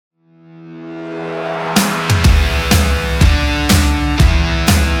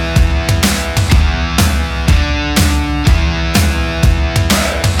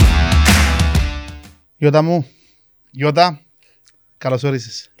Γιώτα μου, Γιώτα, καλώς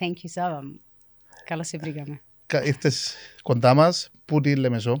όρισες. Thank you, Σάβα μου. Καλώς σε βρήκαμε. Ήρθες κοντά μας, που τη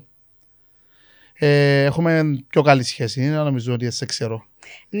Λεμεσό. Έχουμε πιο καλή σχέση, νομίζω ότι σε ξέρω.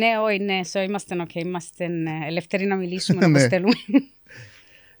 Ναι, όχι, ναι, είμαστε ok, είμαστε ελεύθεροι να μιλήσουμε όπως θέλουμε.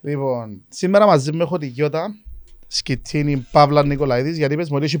 Λοιπόν, σήμερα μαζί μου έχω τη Γιώτα Σκητίνη Παύλα Νικολαίδης, γιατί είπες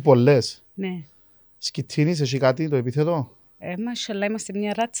μου ότι έχει πολλές. Ναι. Σκητίνης, έχει κάτι το επίθετο? Μασχαλά, είμαστε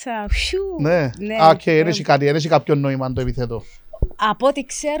μια ράτσα. Ναι, οκ, έχει κάτι, έχει κάποιο νόημα το επίθετο. Από ό,τι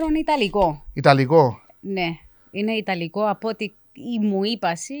ξέρω είναι Ιταλικό. Ιταλικό. Ναι, είναι Ιταλικό. Από ό,τι μου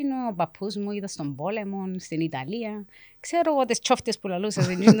είπα, είναι ο παππούς μου ήταν στον πόλεμο, στην Ιταλία. Ξέρω εγώ τις τσόφτες που λαλούσα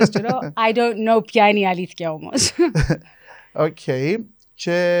στην Ινδία στο καιρό. I don't know ποια είναι η αλήθεια όμως. Οκ.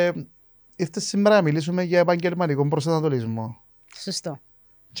 Και ήρθες σήμερα να μιλήσουμε για επαγγελματικό προσανατολισμό. Σωστό.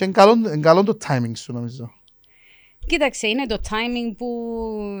 Και είναι καλό το timing σου, νομίζω. Κοίταξε, είναι το timing που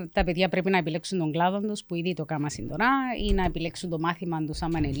τα παιδιά πρέπει να επιλέξουν τον κλάδο τους, που ήδη το κάμα τώρα, ή να επιλέξουν το μάθημα τους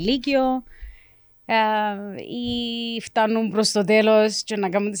άμα είναι λύκειο, ή φτάνουν προς το τέλος και να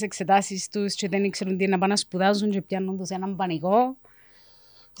κάνουν τις εξετάσεις τους και δεν ξέρουν τι να πάνε να σπουδάζουν και πιάνουν τους έναν πανικό.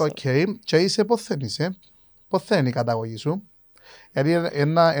 Οκ. Και είσαι πόθεν είσαι. Πόθεν είναι η καταγωγή σου. Γιατί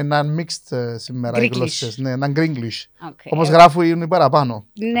ένα mixed σήμερα οι γλώσσες. Ναι, ένα Γκρίγκλισ. Όπως γράφουν οι παραπάνω.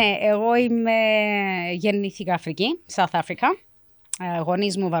 Ναι, εγώ γεννήθηκα Αφρική, South Africa.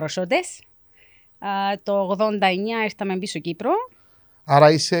 Γονείς μου Βαροσότες. Το 89 ήρθαμε πίσω Κύπρο.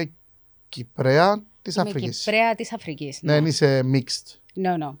 Άρα είσαι Κυπραία της Αφρικής. Είμαι Κυπραία της Αφρικής. Ναι, δεν είσαι mixed.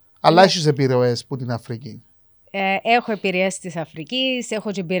 No. Αλλά έχεις επιρροές που την Αφρική. Έχω επιρροές της Αφρικής,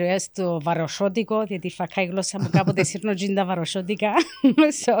 έχω και επιρροές στο βαροσότικο, γιατί φακάει η γλώσσα μου κάποτε σύρνω τα βαροσότικα.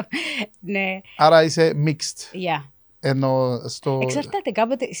 Ναι. Άρα είσαι mixed. Yeah. Εξαρτάται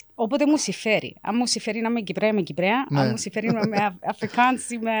κάποτε, όποτε μου συμφέρει. Αν μου συμφέρει να είμαι Κυπρέα, είμαι Κυπρέα. Ναι. Αν μου συμφέρει να είμαι Αφρικάνς,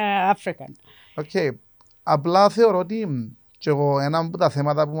 είμαι Αφρικάν. Οκ. Απλά θεωρώ ότι και εγώ ένα από τα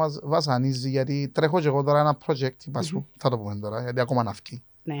θέματα που μας βασανίζει, γιατί τρέχω και εγώ τώρα ένα project, είπα σου, θα το πούμε τώρα, γιατί ακόμα να φκεί.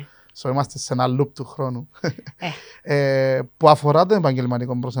 Ναι. Είμαστε σε ένα loop του χρόνου που αφορά τον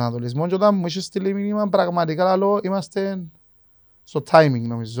επαγγελματικό προσανατολισμό, και όταν μου είσαι στείλει μήνυμα πραγματικά λέω είμαστε στο timing,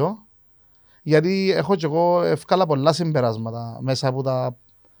 νομίζω, γιατί έχω και εγώ ευκάλα πολλά συμπεράσματα μέσα από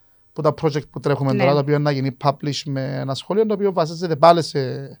τα project που τρέχουμε τώρα, το οποίο να γίνει publish με ένα σχόλιο το οποίο βασίζεται πάλι σε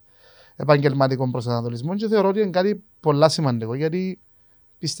επαγγελματικό προσανατολισμό, και θεωρώ ότι είναι κάτι πολλά σημαντικό, γιατί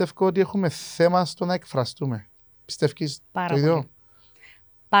πιστεύω ότι έχουμε θέμα στο να εκφραστούμε. Πιστεύεις το ίδιο?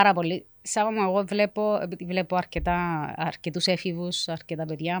 Πάρα πολύ. Σάβα μου, εγώ βλέπω αρκετούς έφηβους, αρκετά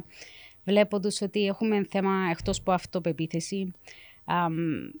παιδιά. Βλέπω τους ότι έχουμε θέμα εκτός από αυτοπεποίθηση.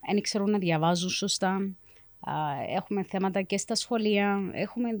 Δεν ξέρουν να διαβάζουν σωστά. Έχουμε θέματα και στα σχολεία.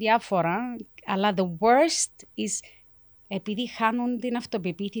 Έχουμε διάφορα. Αλλά the worst is επειδή χάνουν την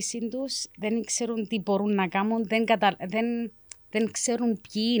αυτοπεποίθηση τους, δεν ξέρουν τι μπορούν να κάνουν, δεν ξέρουν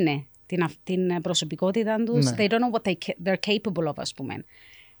ποιοι είναι την προσωπικότητα τους. Ναι. They don't know what they're capable of, ας πούμε.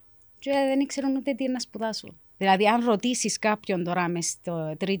 Και δεν ξέρουν ούτε τι να σπουδάσουν. Δηλαδή, αν ρωτήσεις κάποιον τώρα μες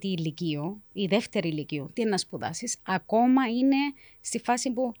στο τρίτη ηλικίο ή δεύτερη ηλικίο τι να σπουδάσεις, ακόμα είναι στη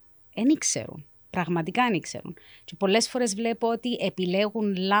φάση που δεν ξέρουν. Πραγματικά δεν ξέρουν. Και πολλές φορές βλέπω ότι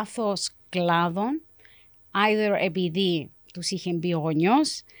επιλέγουν λάθος κλάδων, either επειδή τους είχε μπει ο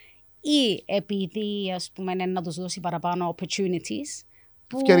γονιός ή επειδή, ας πούμε, να τους δώσει παραπάνω opportunities.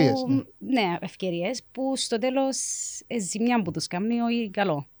 Ευκαιρίες. Ναι, ευκαιρίες που στο τέλος ζημιά που τους κάνει ή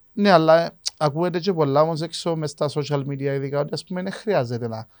καλό. Ναι, αλλά ακούγεται και πολλά όμως έξω μες στα social media, ειδικά ότι ας πούμε δεν χρειάζεται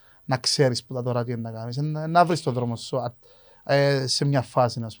να ξέρεις που τα τώρα τι είναι να κάνεις, να βρεις τον δρόμο σου σε μια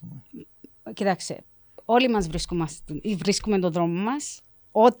φάση, ας πούμε. Κοιτάξτε, όλοι μας βρίσκουμε τον δρόμο μας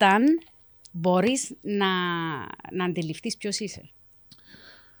όταν μπορείς να αντιληφθείς ποιος είσαι.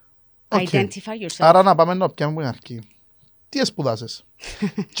 Okay. Identify yourself. Άρα να πάμε να πιάνουμε αρχή. Τι σπουδάσες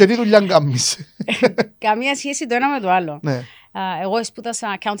και τι δουλειά κάνεις? Καμία σχέση το ένα με το άλλο. Ναι. Εγώ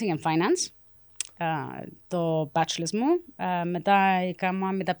σπούδασα Accounting and Finance, το bachelor's μου. Μετά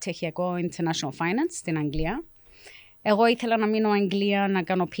έκανα μεταπτυχιακό International Finance στην Αγγλία. Εγώ ήθελα να μείνω Αγγλία, να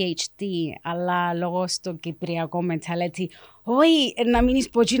κάνω PhD, αλλά λόγω στο κυπριακό mentality, όχι, να μείνεις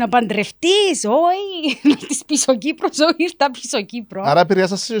ποτσί να παντρευτείς, όχι, να έρθεις πίσω Κύπρο, όχι, ήρθα πίσω Κύπρο. Άρα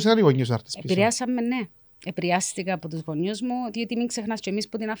επηρεάσασαι και οι γονείς να έρθεις πίσω. Επηρεάσαμε, ναι. Επηρεάστηκα από τους γονιούς μου, διότι μην ξεχνάς και εμείς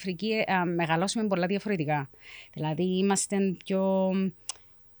που την Αφρική μεγαλώσαμε πολλά διαφορετικά. Δηλαδή είμαστε πιο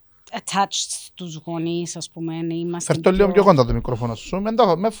attached στους γονείς, ας πούμε. Φέρ' το λίγο πιο κοντά το μικρόφωνο σου,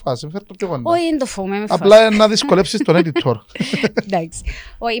 με φάση, φέρ' το πιο κοντά. Όχι, δεν το φοβούμαι, με φάση. Απλά να δυσκολέψεις τον editor. Εντάξει.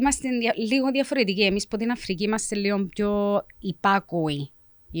 Όχι, είμαστε λίγο διαφορετικοί. Εμείς από την Αφρική είμαστε λίγο πιο υπάκουοι.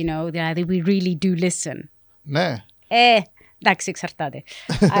 Δηλαδή, we really do listen. Ναι. Εντάξει, εξαρτάται.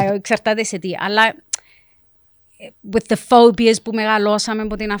 Εξαρτάται σε τι. Αλλά with the phobias που μεγαλώσαμε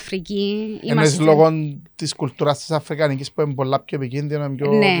από την Αφρική. Εννοείς λόγω της κουλτούρας της Αφρικανικής που είναι πολλά πιο επικίνδυνα.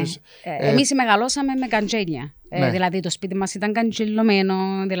 Ναι, εμείς μεγαλώσαμε με καντζέλια. Δηλαδή το σπίτι μας ήταν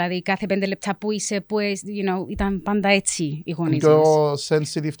καντζελωμένο, δηλαδή κάθε 5 λεπτά που είσαι, ήταν πάντα έτσι οι γονείς μας. Πιο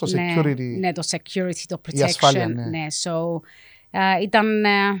sensitive το security. Ναι, το security, το protection. Η ασφάλεια, ναι. So, ήταν,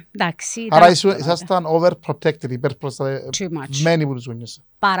 εντάξει. Άρα ήσασταν overprotected, υπερπροστατευμένοι από τους γονείς.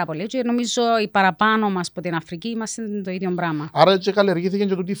 Πάρα πολύ. Και νομίζω οι παραπάνω μας από την Αφρική είμαστε το ίδιο πράγμα. Άρα και καλλιεργήθηκε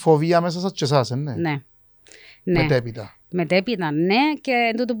και τούτη φοβία μέσα σας και εσάς, ναι. Ναι. Μετέπειτα. Μετέπειτα, ναι.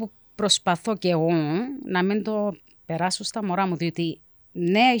 Και τούτο που προσπαθώ και εγώ να μην το περάσω στα μωρά μου, διότι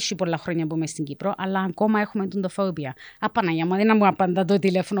ναι, έχει πολλά χρόνια που είμαι στην Κύπρο, αλλά ακόμα έχουμε το φόβια. Απαναγιά μου, δεν μου απαντά το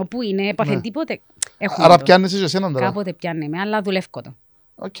τηλέφωνο που είναι, έπαθε τίποτε. Άρα πιάνεσαι και εσένα τώρα. Κάποτε πιάνε με, αλλά δουλεύω το.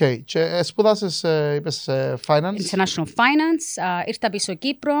 Οκ. Και σπούδασες, είπες, finance. International finance. Ήρθα πίσω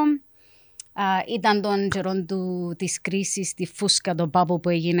Κύπρο. Ήταν τον καιρό της κρίσης, τη φούσκα, τον πάπο που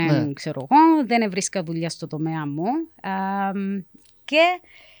έγινε, ξέρω εγώ. Δεν βρίσκα δουλειά στο τομέα μου. Και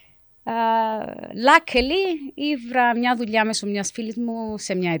luckily ήβρα μια δουλειά μέσω μιας φίλης μου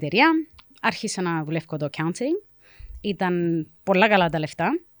σε μια εταιρεία. Άρχισα να δουλεύω το accounting. Ήταν πολλά καλά τα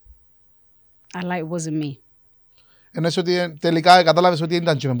λεφτά. Αλλά it wasn't me. Εννοείς ότι τελικά κατάλαβες ότι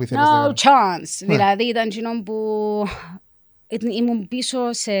ήταν εκείνο που ήθελες. No chance. Δηλαδή ήταν εκείνο που ήμουν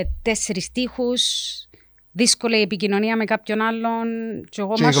πίσω σε 4 τοίχους, δύσκολη επικοινωνία με κάποιον άλλον και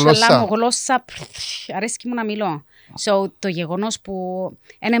εγώ μασχαλά μου γλώσσα, αρέσκει μου να μιλώ. So, το γεγονός που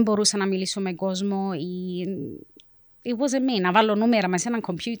δεν μπορούσα να μιλήσω με κόσμο ή it wasn't me, να βάλω νούμερα μέσα σε έναν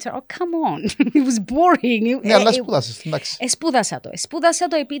computer. Oh, come on. It was boring. Ναι, αλλά σπούδασες, εντάξει. Σπούδασα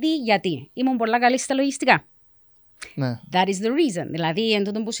το επειδή, γιατί ήμουν πολλά καλή στα λογιστικά. Ναι. That is the reason. Δηλαδή, εν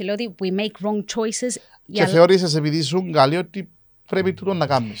τότε που σου λέω ότι we make wrong choices. Και θεώρησες επειδή ήσουν καλή ότι πρέπει τούτο να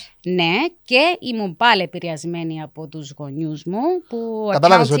κάνεις. Ναι, και ήμουν πάλι επηρεασμένη από τους γονιούς μου.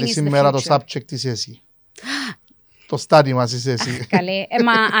 Κατάλαβες ότι σήμερα το subject είσαι εσύ. Το study μας είσαι εσύ. Καλέ,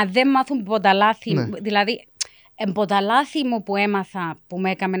 μα αν δεν μάθουν ποτά λάθη, δηλαδή, ποτά λάθη μου που έμαθα, που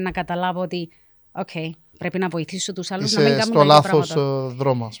με έκαμε να καταλάβω ότι, okay, πρέπει να βοηθήσω τους άλλους να μην κάνουν στο λάθος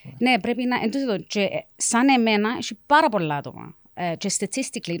δρόμο, ας πούμε. Ναι, πρέπει να. Και σαν εμένα, έχει πάρα πολλά άτομα. Και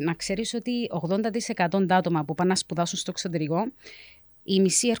statistically, να ξέρεις ότι 80% τα άτομα που πάνε να σπουδάσουν στο εξωτερικό, οι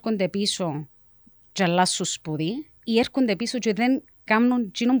μισοί έρχονται πίσω και αλλάσουν σπουδή, ή έρχονται πίσω και δεν κάνουν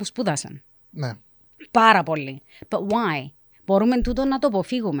εκείνο που σπούδασαν. Ναι. Πάρα πολύ. But why? Μπορούμε τούτο να το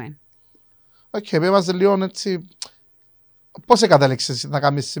αποφύγουμε. Οκ, πέμαστε λίγο έτσι. Πώς κατάληξες να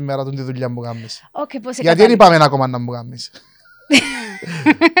κάνεις σήμερα τη δουλειά που κάνεις? Γιατί δεν είπαμε ακόμα να μου κάνεις.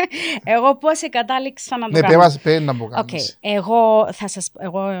 Εγώ πώς κατάληξα να το κάνω. Ναι, πέμαστε να μου κάνεις.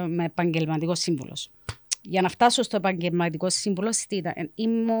 Εγώ είμαι επαγγελματικός σύμβουλος. Για να φτάσω στο επαγγελματικό σύμβουλο,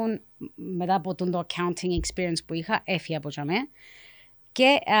 ήμουν μετά από το accounting experience που είχα, έφυγα από τζαμέ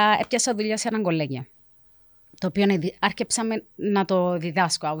και έπιασα δουλειά σε έναν κολέγιο. Το οποίο άρχισα να το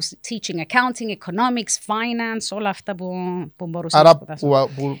διδάσκω. I was teaching accounting, economics, finance, όλα αυτά που μπορούσα να σπουδάσω. Άρα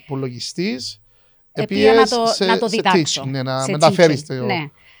που λογιστής, να το διδάξω. Να μεταφέρεις τη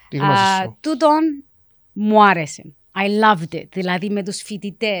γνώση σου. Τούτον μου άρεσε. I loved it. Δηλαδή με τους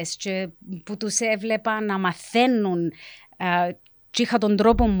φοιτητές που τους έβλεπα να μαθαίνουν και είχα τον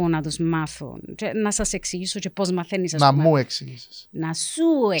τρόπο μου να τους μάθω. Και να σας εξηγήσω και πώς μαθαίνεις. Να μου εξηγήσεις. Να σου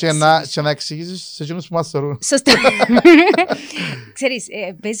εξηγήσω. Και να εξηγήσεις σε εκείνους που μας θεωρούν. Σωστά. Ξέρεις,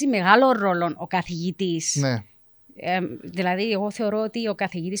 παίζει μεγάλο ρόλο ο καθηγητής. Ναι. Δηλαδή, εγώ θεωρώ ότι ο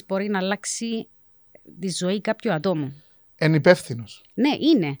καθηγητής μπορεί να αλλάξει τη ζωή κάποιου ατόμου. Είναι υπεύθυνος. Ναι,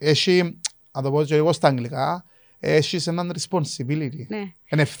 είναι. Έχει, να το πω και εγώ στα αγγλικά, έχεις έναν responsibility. Ναι.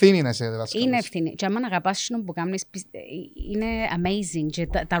 Είναι ευθύνη να είσαι διδάσκαλος. Είναι ευθύνη. Και άμα αγαπάς που κάνεις, είναι amazing. Και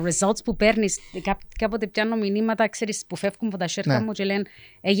τα results που παίρνεις, κάποτε πιάνω μηνύματα, ξέρεις, που φεύγουν από τα σέρκα μου και λένε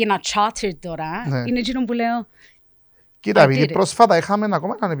έγινα chartered τώρα. Ναι. Είναι εκείνο που λέω. Κοίτα, επειδή πρόσφατα είχαμε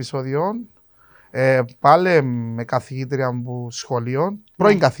ακόμα έναν επεισόδιο, πάλι με καθηγήτρια μου σχολείων,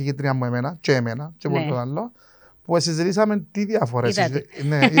 πρώην καθηγήτρια μου εμένα και πολύ το άλλο, που συζητήσαμε τι διαφορές.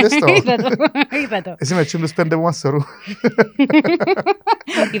 Ναι, είδες το. Είδα το. Εσύ με τσίντους 5 που μας θεωρούν.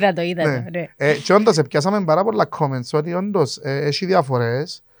 Είδα το. Και όντως πιάσαμε πάρα πολλά comments ότι όντως έχει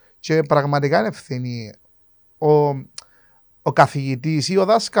διαφορές και πραγματικά είναι ευθύνη ο καθηγητής ή ο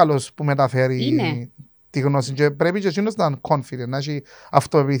δάσκαλος που μεταφέρει τη γνώση και πρέπει και εκείνος να είναι confident, να έχει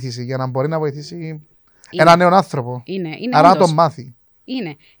αυτοπεποίθηση για να μπορεί να βοηθήσει έναν νέο άνθρωπο. Άρα να τον μάθει.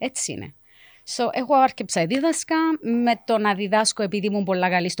 Είναι, έτσι είναι. Εγώ άρκεψα δίδασκα με το να διδάσκω επειδή ήμουν πολλά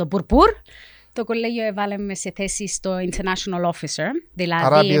καλή στο πουρπούρ Το κολέγιο έβαλε με σε θέση στο International Officer. Δηλαδή...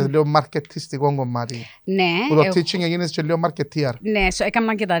 Άρα πιες λίγο μαρκετιστικό κομμάτι. Ναι. Που το teaching έγινε και λίγο μαρκετίαρ. Ναι,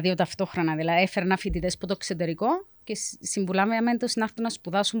 έκανα και τα δύο ταυτόχρονα. Δηλαδή, έφερνα φοιτητές από το εξωτερικό και συμβουλάμε τους να έρθουν να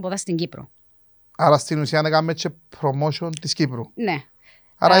σπουδάσουν ποδά στην Κύπρο. Άρα στην ουσία να κάνουμε και promotion της Κύπρου. Ναι.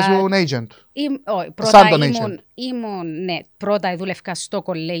 Άρα ήσουν agent. Πρώτα πρώτα δούλευκα στο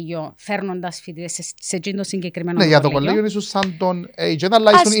κολέγιο φέρνοντας φοιτητές σε εκείνο συγκεκριμένο κολέγιο. Ναι, για το κολέγιο ήσουν σαν τον agent,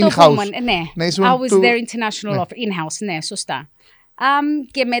 αλλά ήσουν in-house. Ναι, I was their international in-house, ναι, σωστά.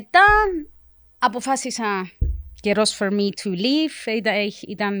 Και μετά αποφάσισα καιρός for me to leave.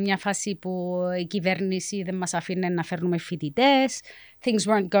 Ήταν μια φάση που η κυβέρνηση δεν μας αφήνε να φέρνουμε φοιτητές.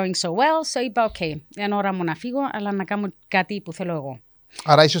 Things weren't going so well, so είπα, OK, είναι ώρα μου να φύγω, αλλά να κάνω κάτι που θέλω εγώ.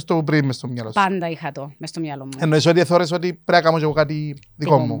 Άρα είσαι το πριν μες στο μυαλό σου. Πάντα είχα το μες στο μυαλό μου. Εννοείς ότι θεωρείς ότι πρέπει να κάνω και εγώ κάτι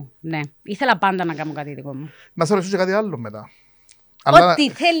δικό μου. Ναι, ήθελα πάντα να κάνω κάτι δικό μου. Να σε ρωτήσω και κάτι άλλο μετά. Ό,τι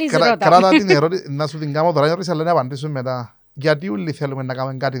θέλεις ρώτα. Κράτα την ερώτηση, να σου την κάνω τώρα, ερώτηση, αλλά να απαντήσουμε μετά. Γιατί όλοι θέλουμε να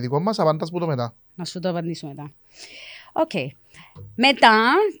κάνουμε κάτι δικό μας, απαντάς που το μετά. Να σου το απαντήσω μετά. Οκ.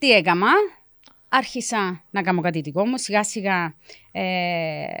 Μετά, τι έκανα. Άρχισα να κάνω κάτι δικό μου. Σιγά σιγά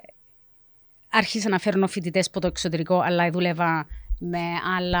άρχισα να φέρνω φοιτητές από το εξωτερικό, αλλά δούλευα με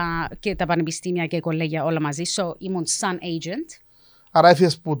άλλα και τα πανεπιστήμια και κολέγια όλα μαζί. So, ήμουν σαν agent. Άρα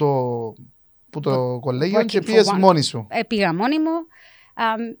έφυγες που το κολέγιο και πήγες μόνη σου. Πήγα μόνη μου.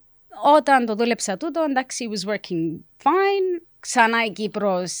 Όταν το δούλεψα τούτο, εντάξει, was working fine. Ξανά η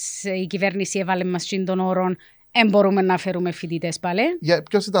Κύπρος, η κυβέρνηση έβαλε μας τον όρο μπορούμε να φέρουμε φοιτητές πάλι.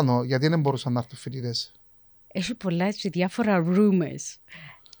 Ποιος ήταν γιατί δεν μπορούσαν να έρθουν φοιτητές? Έχει πολλά και διάφορα rumors.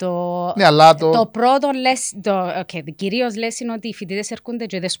 Ναι, αλλά το πρώτο λες, κυρίως λες είναι ότι οι φοιτητές έρχονται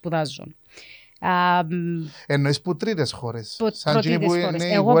και δεν σπουδάζουν. Εννοείς που τρίτες χώρες.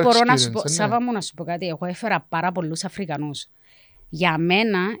 Εγώ μπορώ να σου πω, Σάβα μου, να σου πω κάτι. Εγώ έφερα πάρα πολλούς Αφρικανούς. Για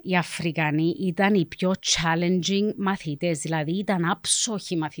μένα οι Αφρικανοί ήταν οι πιο challenging μαθητές. Δηλαδή ήταν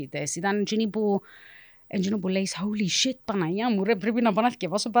άψοχοι μαθητές. Ήταν εκείνοι που λέει holy shit, Παναγιά μου, ρε, πρέπει να πάω να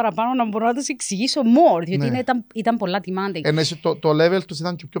θυκευάσω παραπάνω να μπορώ να τους εξηγήσω more. Διότι ήταν πολλά demanding. Εννοείς το level τους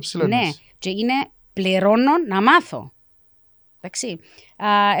ήταν και πιο ψηλό. Ναι, και είναι πληρώνω να μάθω. Εντάξει.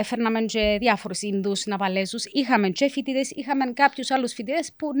 Έφερναμε και διάφορους Ινδούς, Ναπαλέζους. Είχαμε και φοιτητές, είχαμε κάποιους άλλους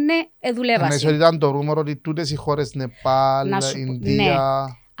φοιτητές που ναι, δουλεύασαν. Εννοείς ότι ήταν το ρούμορο ότι τούτες οι χώρες Νεπάλ, Ινδία. Ναι.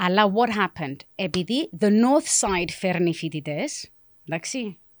 Αλλά what happened? Επειδή the North Side φέρνει φοιτητές,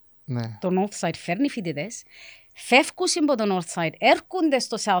 εντάξει. Ναι. Το North Side φέρνει φοιτητές, φεύγουν από το North Side, έρχονται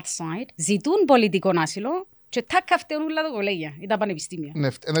στο South Side, ζητούν πολιτικό άσυλο και τάκα φταίνουν όλα τα κολέγια ή τα πανεπιστήμια. Ναι,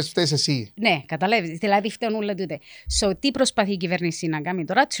 εννοείς φταίεις εσύ. Ναι, καταλάβεις, δηλαδή φταίνουν όλα τούτε. So, τι προσπαθεί η κυβέρνηση να κάνει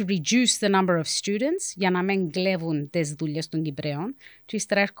τώρα? To reduce the number of students, για να μην κλέβουν τις δουλειές των Κυπραίων. Και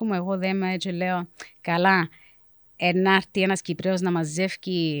ύστερα έρχομαι εγώ δέμα και λέω, καλά, να έρθει ένας Κυπραίος να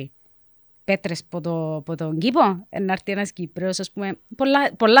μαζεύει πέτρες από τον κήπο, να έρθει ένας Κυπραίος, ας πούμε,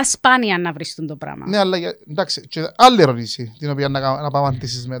 πολλά σπάνια να βρίσκουν το πράγμα. Ναι, αλλά εντάξει, και άλλη ερώτηση, την οποία να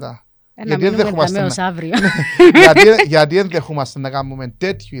απαντήσεις μετά. Γιατί ενδεχόμαστε να κάνουμε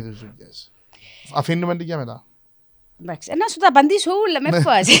τέτοιου είδους δουλειές? Αφήνουμε την για μετά. Εντάξει, να σου τα απαντήσω όλα, με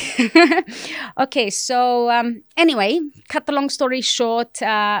φάση. Okay, so anyway, cut the long story short,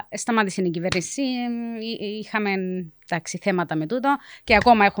 σταμάτησε η κυβέρνηση, είχαμε θέματα με τούτο και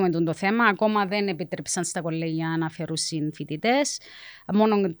ακόμα έχουμε το θέμα, ακόμα δεν επιτρέψαν στα κολέγια να φέρουν φοιτητές,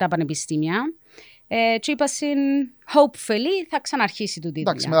 μόνο τα πανεπιστήμια. Και είπα hopefully θα ξαναρχίσει το τίτλο.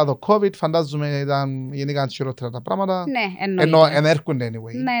 Εντάξει, μετά το COVID φαντάζομαι ήταν γενικά χειρότερα τα πράγματα. Ναι, εννοείται. Ενέρχονται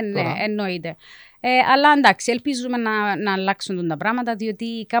anyway. Ναι, εννοείται. Αλλά εντάξει, ελπίζουμε να αλλάξουν τα πράγματα,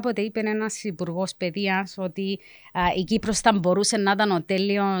 διότι κάποτε είπε ένας υπουργός παιδείας ότι η Κύπρος θα μπορούσε να ήταν ο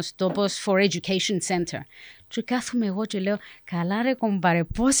τέλειος τόπος for education center. Και κάθομαι εγώ και λέω, καλά ρε κομπάρε,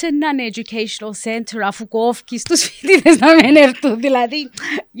 πώς είναι ένα educational center αφού κόφκεις τους φοιτητές να μην έρθουν. Δηλαδή,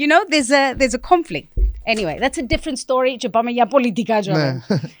 you know, there's a conflict. Anyway, that's a different story και πάμε για πολιτικά.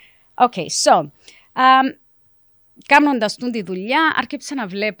 Okay, so, κάνοντας τη δουλειά, άρχισα να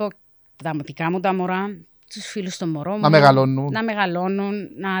βλέπω τα δικά μου τα μωρά, τους φίλους των μωρών μου. Να μεγαλώνουν,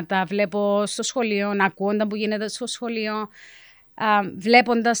 να τα βλέπω στο σχολείο, να ακούω που γίνεται στο σχολείο.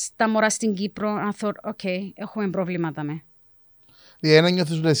 Βλέποντας τα μωρά στην Κύπρο, να θωρώ, έχουμε προβλήματα με. Δεν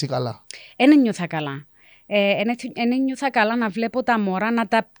νιώθεις ούτε εσύ καλά? Δεν νιώθα καλά. Δεν νιώθα καλά να βλέπω τα μωρά να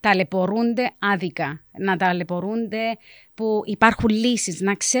τα ταλαιπωρούνται άδικα. Να ταλαιπωρούνται που υπάρχουν λύσεις,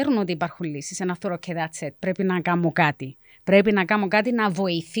 να ξέρουν ότι υπάρχουν λύσεις. Να θωρώ, that's it, πρέπει να κάνω κάτι. Πρέπει να κάνω κάτι να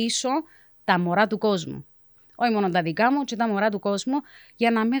βοηθήσω τα μωρά του κόσμου. Όχι μόνο τα δικά μου και τα μωρά του κόσμου,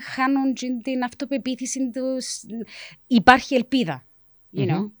 για να μην χάνουν την αυτοπεποίθηση τους. Υπάρχει ελπίδα, you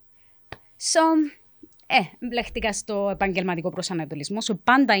know. So, μπλέχτηκα στο επαγγελματικό προσανατολισμό.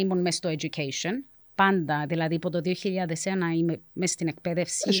 Πάντα ήμουν μέσα στο education. Πάντα, δηλαδή από το 2001 είμαι μέσα στην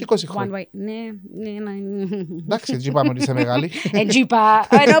εκπαίδευση. Έχει 20 χρόνια. Ναι. Εντάξει, έτσι είπαμε ότι είσαι μεγάλη. Έτσι είπα,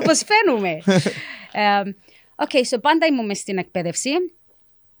 όπως φαίνομαι. Πάντα ήμουν μέσα στην εκπαίδευση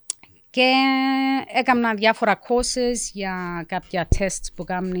και έκανα διάφορα courses για κάποια tests που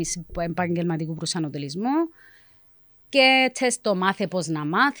κάνεις επαγγελματικού προσανατολισμού και τεστ το μάθε πώς να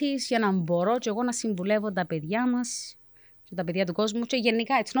μάθεις για να μπορώ και εγώ να συμβουλεύω τα παιδιά μας και τα παιδιά του κόσμου και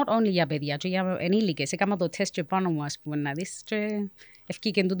γενικά, it's not only για παιδιά, και για ενήλικες. Έκανα το τεστ και πάνω μου, ας πούμε, να δεις και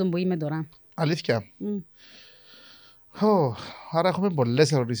ευκήκε τούτο που είμαι τώρα. Αλήθεια. Άρα έχουμε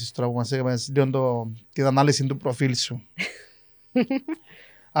πολλές ερωτήσεις τώρα που μας έκαμε την ανάλυση του προφίλ σου.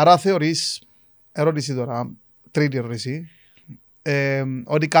 Άρα θεωρείς, ερώτηση τώρα, τρίτη ερώτηση,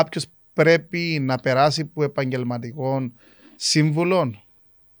 ότι κάποιος πρέπει να περάσει από επαγγελματικών σύμβουλων.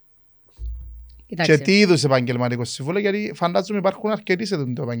 Κοιτάξτε. Και τι είδους επαγγελματικό σύμβουλο, γιατί φαντάζομαι υπάρχουν αρκετοί σε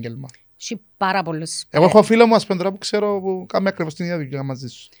το επάγγελμα. Έχει πάρα πολλούς. Εγώ έχω φίλο μου, ας πούμε, τώρα που ξέρω που κάνουμε ακριβώς την ίδια δουλειά μαζί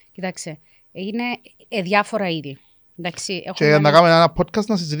σου. Κοιτάξτε, είναι διάφορα είδη. Εντάξει, και να κάνουμε ένα podcast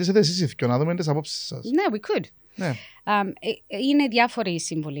να συζητήσετε εσείς και να δούμε τις απόψεις σας. Ναι, we could. Ναι. Είναι διάφοροι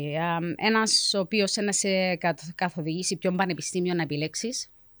σύμβουλοι. Ένας ο οποίος να σε καθοδηγήσει ποιον πανεπιστήμιο να επιλέξεις.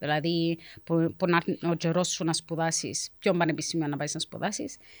 Δηλαδή, που να έρθει ο καιρός σου να σπουδάσεις, ποιον πανεπιστήμιο να πάεις να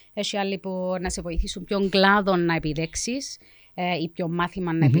σπουδάσεις. Έχει άλλοι που να σε βοηθήσουν ποιον κλάδο να επιλέξεις ή ποιον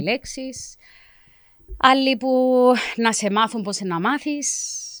μάθημα να επιλέξεις. Άλλοι που να σε μάθουν πώς να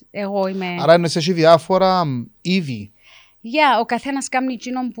μάθεις. Εγώ είμαι... Άρα έχει διάφορα είδη. Ο καθένας κάνει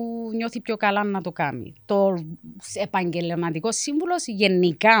εκείνον που νιώθει πιο καλά να το κάνει. Το επαγγελματικό σύμβουλος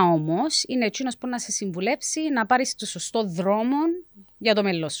γενικά όμως είναι εκείνος που να σε συμβουλέψει να πάρεις το σωστό δρόμο για το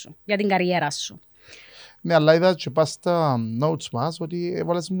μέλλον σου, για την καριέρα σου. Ναι, αλλά είδα και πας στα notes μας ότι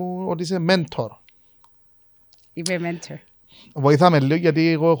έβαλες μου ότι είσαι mentor. Είμαι mentor. Βοηθάμε λίγο γιατί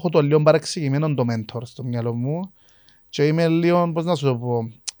εγώ έχω το λίγο παρεξηγημένο το mentor στο μυαλό μου και είμαι λίγο, πώς να σου το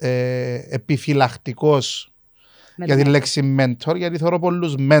πω, επιφυλακτικός για τη λέξη mentor, γιατί θεωρώ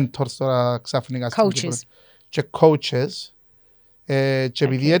πολλούς mentors τώρα ξαφνικά. Coaches. Και coaches. Και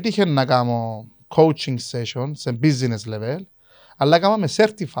επειδή έτυχε να κάνω coaching session σε business level, αλλά έκανα με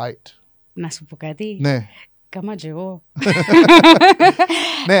certified. Να σου πω κάτι. Ναι. Κάμα και εγώ.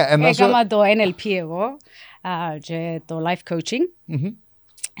 Ναι, έκανα το NLP εγώ και το life coaching.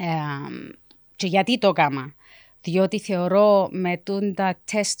 Και γιατί το έκανα. Διότι θεωρώ με τα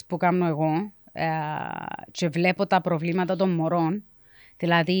τεστ που κάνω εγώ και βλέπω τα προβλήματα των μωρών,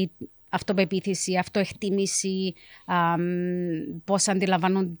 δηλαδή αυτοπεποίθηση, αυτοεκτίμηση, πώς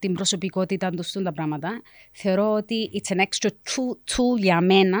αντιλαμβάνουν την προσωπικότητα τους, τα πράγματα, θεωρώ ότι it's an extra tool για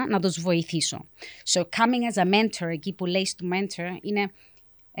μένα να τους βοηθήσω. So coming as a mentor, εκεί που λέει στο mentor,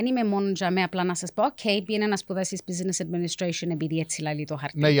 δεν είμαι μόνο για μένα απλά να σας πω πήγαινε να σπουδάσεις business administration επειδή έτσι λέει το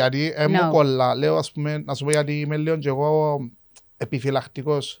χαρτί. Ναι, γιατί μου κολλά. Λέω, ας πούμε, να σου πω γιατί είμαι λίγο και εγώ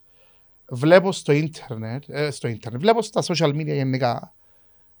επιφυλακτικός. Βλέπω στο ίντερνετ, βλέπω στα social media γενικά,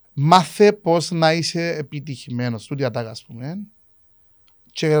 μάθε πώς να είσαι επιτυχημένος, του διατάγα, ας πούμε,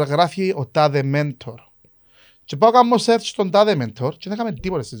 και γράφει ο τάδε mentor. Και πάω κάνω search στον τάδε mentor και δεν έκαμε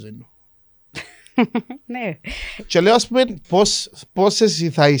τίποτα στη ζωή μου. Ναι. Και λέω, ας πούμε, πώς εσύ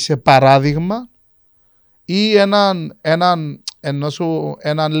θα είσαι παράδειγμα ή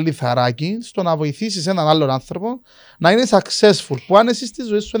έναν λιθαράκι στο να βοηθήσεις έναν άλλον άνθρωπο να είναι successful, που αν εσύ στη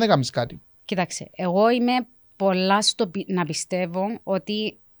ζωή σου δεν έκαμες κάτι. Κοίταξε, εγώ είμαι πολλά στο να πιστεύω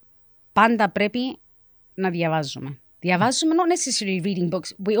ότι πάντα πρέπει να διαβάζουμε. Διαβάζουμε, not necessarily reading books.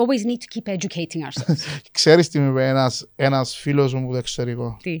 We always need to keep educating ourselves. Ξέρεις τι με είπε ένας φίλος μου που το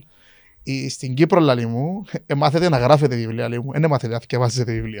εξωτερικό. Τι. Στην Κύπρο, λαλή μου, μάθετε να γράφετε βιβλία, λέει μου. Δεν μάθετε να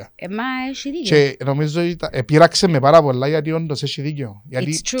διαβάζετε βιβλία. Μα έχει δίκιο. Και νομίζω ότι πείραξε με πάρα πολλά γιατί όντως έχει δίκιο.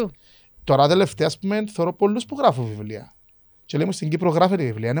 Γιατί It's true. τώρα τελευταία, ας πούμε, θεωρώ πολλούς που γράφουν βιβλία. Και λέει μου στην Κύπρο γράφετε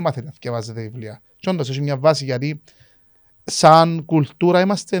βιβλία, δεν μάθετε να διαβάζετε βιβλία. Και όντως έχει μια βάση γιατί σαν κουλτούρα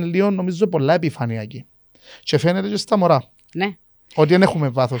είμαστε λίγο, νομίζω, πολλά επιφανειακοί. Και φαίνεται και στα μωρά. Ναι. Ότι δεν έχουμε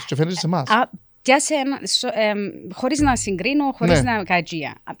βάθος και φαίνεται σε εμάς. Πιάσε χωρίς να συγκρίνω, χωρίς να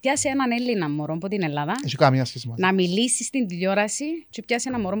καγκία. Πιάσε έναν Έλληνα μωρό από την Ελλάδα Έχει καμία σχέση μαζί. να μιλήσει στην τηλεόραση και πιάσε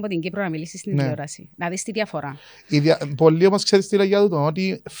ένα μωρό από την Κύπρο να μιλήσει στην τηλεόραση. Να δεις τη διαφορά. Πολλοί όμως ξέρεις τι λέγει τούτο,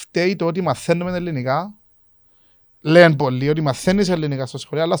 ότι φταίει το ότι μαθαίνουμε ελληνικά. Λένε πολλοί ότι μαθαίνεις ελληνικά στο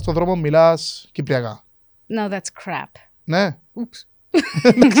σχολείο, αλλά στον δρόμο μιλάς κυπριακά. No, that's crap. Ναι. Oops.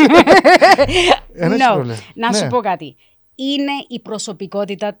 No. Να σου πω κάτι. Είναι η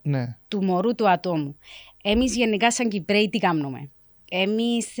προσωπικότητα του μωρού του ατόμου. Εμείς γενικά σαν Κυπραίοι τι κάνουμε.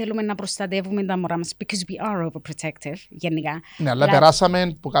 εμείς θέλουμε να προστατεύουμε τα μωρά μας because we are overprotective γενικά. Ναι, αλλά περάσαμε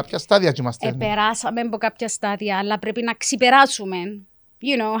από κάποια στάδια και είμαστε. Περάσαμε από κάποια στάδια, αλλά πρέπει να ξεπεράσουμε.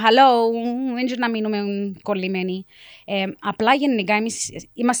 You know, hello, δεν να μείνουμε κολλημένοι. Απλά γενικά εμείς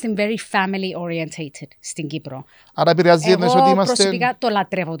είμαστε very family orientated στην Κύπρο. Άρα επηρεάζει ότι είμαστε... Εγώ προσωπικά το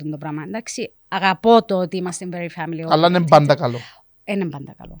λατρεύω το πράγμα. Εντάξει, αγαπώ το ότι είμαστε very family orientated. Αλλά είναι πάντα καλό. Είναι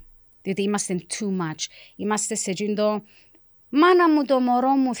πάντα καλό. Διότι είμαστε too much. Είμαστε σε το... Μάνα μου, το μωρό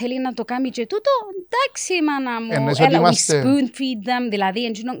μου θέλει να το κάνει και τούτο. Εντάξει, μάνα μου. Έλα, we spoon feed them.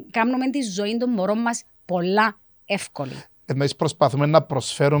 Δηλαδή, κάνουμε τη ζωή των μωρών μας πολλά εύκολη. Εμείς προσπαθούμε να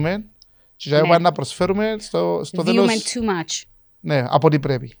προσφέρουμε και να προσφέρουμε στο τέλος... Διούμε too much. Ναι, από ό,τι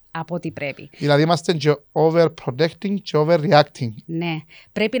πρέπει. Από ό,τι πρέπει. Δηλαδή είμαστε και overprotecting και overreacting. Ναι.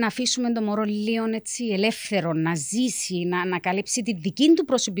 Πρέπει να αφήσουμε το μωρό λίγο έτσι ελεύθερο, να ζήσει, να ανακαλύψει τη δική του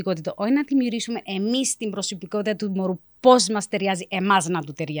προσωπικότητα. Όχι να δημιουργήσουμε εμείς την προσωπικότητα του μωρού. Πώς μας ταιριάζει, εμάς να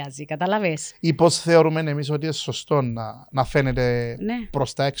του ταιριάζει. Καταλαβες. Ή πώς θεωρούμε εμείς ότι είναι σωστό να φαίνεται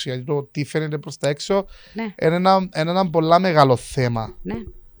προς τα έξω. Γιατί το τι φαίνεται προς τα έξω είναι ένα πολύ μεγάλο θέμα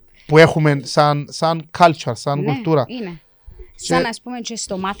που έχουμε σαν culture, σαν κουλτούρα. Είναι. Σαν ας πούμε και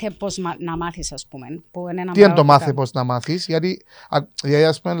στο μάθε πώς να μάθεις, ας πούμε. Τι είναι το μάθε πώς να μάθεις, γιατί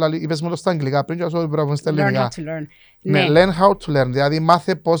ας πούμε είπες μου το στα αγγλικά πριν και ας πούμε πρέπει στα ελληνικά. Learn how to learn. Ναι, learn how to learn, δηλαδή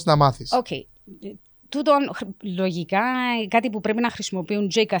μάθε πώς να μάθεις. Okay. Τούτο λογικά κάτι που πρέπει να χρησιμοποιούν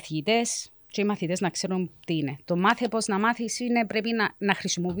και οι καθηγητές και οι μαθητές να ξέρουν τι είναι. Το μάθε πώς να μάθεις είναι πρέπει να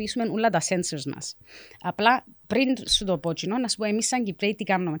χρησιμοποιήσουμε όλα τα sensors μας. Απλά πριν σου το πω, να σου πω εμείς σαν Κυπρέοι τι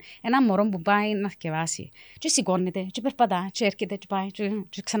κάνουμε. Ένα μωρό που πάει να θκευάσει και σηκώνεται και περπατά και έρχεται και πάει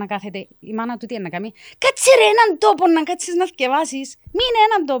και ξανακάθεται. Η μάνα του τι είναι να κάνει. Κάτσε ρε έναν τόπο να κάτσεις να θκευάσεις. Μείνε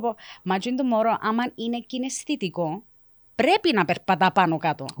έναν τόπο. Μα και το μωρό άμα είναι κιναισθητικό πρέπει να περπατά πάνω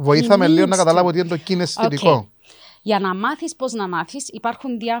κάτω. Βοήθαμε λίγο να καταλάβω τι είναι το κιναισθητικό. Για να μάθεις πώς να μάθεις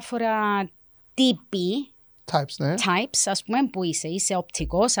υπάρχουν διάφορα τύποι. Types, ας πούμε, που είσαι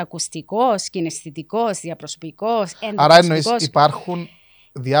οπτικός, ακουστικός, κιναισθητικός, διαπροσωπικός, ενδοπροσωπικός. Άρα εννοείς υπάρχουν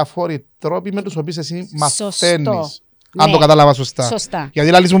διάφοροι τρόποι με τους οποίους εσύ μαθαίνεις. Αν το κατάλαβα σωστά. Γιατί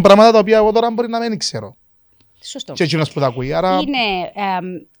λαλείς μου πράγματα τα οποία εγώ τώρα μπορεί να μην ξέρω. Σωστό. Και εκείνος που τα ακούει. Άρα...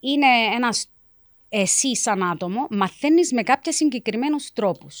 Είναι ένας εσύ σαν άτομο μαθαίνεις με κάποια συγκεκριμένους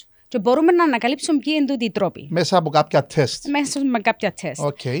τρόπους. Και μπορούμε να ανακαλύψουμε ποιοι είναι τούτοι οι τρόποι. Μέσα από κάποια τεστ. Μέσα με κάποια τεστ.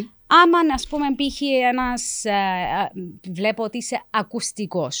 Okay. Άμα, ας πούμε, π.χ. βλέπω ότι είσαι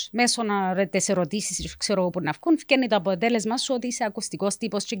ακουστικός. Μέσω τις ερωτήσεις, ξέρω που να βγουν, φτιάχνει το αποτέλεσμα σου ότι είσαι ακουστικός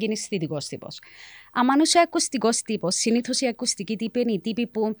τύπος και κιναισθητικός τύπος. Άμα είσαι ακουστικός τύπος, συνήθως οι ακουστικοί τύποι είναι οι τύποι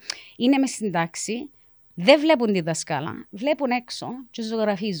που είναι μες στην τάξη, δεν βλέπουν τη δασκάλα, βλέπουν έξω και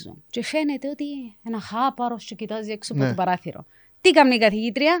ζωγραφίζουν. Και φαίνεται ότι ένα χάπαρος και κοιτάζει έξω από το παράθυρο. Τι κάνει η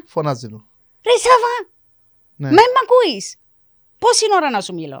καθηγήτρια? Φωνάζει του. Ρε Σάβα, με μ' ακούεις. Πόση ώρα να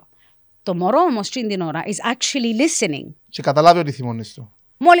σου μιλώ? Το μωρό όμως την ώρα is actually listening. Και καταλάβει ότι θυμώνεις του.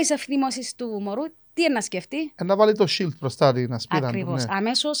 Μόλις θυμώσεις του μωρού, τι είναι να σκεφτεί? Να βάλει το shield μπροστά την ασπίδα. Ακριβώς.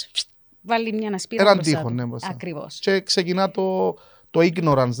 Αμέσως βάλει μια ασπίδα έναν μπροστά τείχο, του. Ναι, μπροστά. Ακριβώς. Και ξεκινά το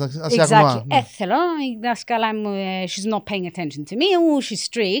ignorance, να σε αγνοά. Έθελα, η δασκάλα μου, she's not paying attention to me, she's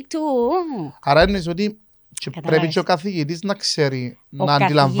strict. Άρα είναι ότι πρέπει και ο καθηγητής να ξέρει, να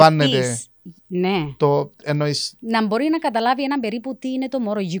αντιλαμβάνεται. Ναι. Εννοείς... Να μπορεί να καταλάβει έναν περίπου τι είναι το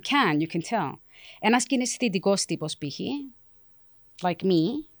μωρό. You can tell. Ένας κιναισθητικός τύπος π.χ. Like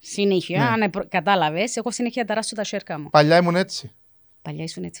me, συνέχεια, αν κατάλαβες, εγώ συνέχεια ταράσω τα σέρκα μου. Παλιά ήμουν έτσι. Παλιά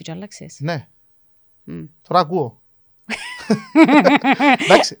ήσουν έτσι και άλλαξες. Ναι. Τώρα ακούω.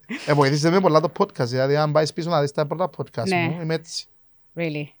 Εντάξει, βοηθήστε με πολλά το podcast, δηλαδή αν πάεις πίσω να δεις τα πρώτα podcast μου, είμαι έτσι.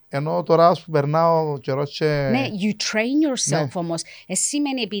 Really. Ενώ τώρα που περνάω καιρός και... Ναι, you train yourself όμως. Εσύ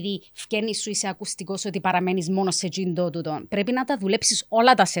σημαίνει επειδή φκένεις σου είσαι ακουστικός ότι παραμένεις μόνο σε τζιντό τούτο. Πρέπει να τα δουλέψεις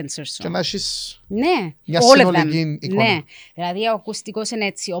όλα τα sensors σου. Και να έχεις μια συνολική εικόνα. Ναι, δηλαδή ο ακουστικός είναι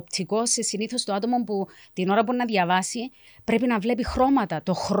έτσι, ο οπτικός συνήθως το άτομο που την ώρα που να διαβάσει πρέπει να βλέπει χρώματα.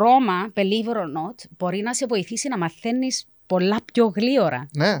 Το χρώμα, believe it or not, μπορεί να σε βοηθήσει να μαθαίνεις πολλά πιο γλύωρα.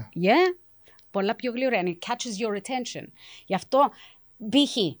 Ναι. Πολλά πιο γλύωρα and it catches your attention. Γι' αυτό,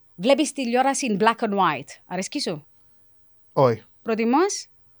 π.χ. βλέπεις τηλεόραση in black and white. Αρέσκει σου? Όχι. Προτιμάς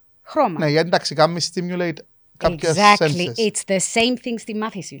χρώμα. Ναι, γιατί εντάξει, κάνουμε stimulate κάποιες senses. Exactly. Senses. It's the same thing στη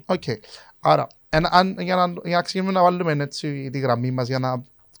μάθηση. Okay. Άρα, για να ξεκινήσουμε να βάλουμε έτσι τη γραμμή μας για να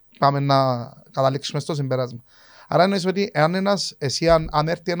πάμε να καταλήξουμε στο συμπέρασμα. Άρα εννοείς ότι αν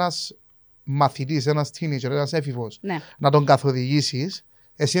έρθει ένας μαθητής, ένας teenager, ένας έφηβος, να τον καθοδηγήσεις,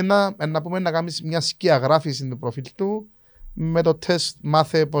 εσύ να πούμε να κάνεις μια σκιαγράφηση του προφίλ του με το τεστ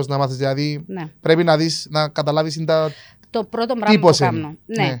μάθε πώς να μάθεις. Δηλαδή πρέπει να δεις, να καταλάβεις το πρώτο πράγμα που κάνω.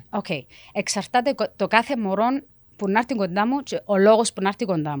 Ναι, okay. Εξαρτάται το κάθε μωρό που να έρθει κοντά μου και ο λόγος που να έρθει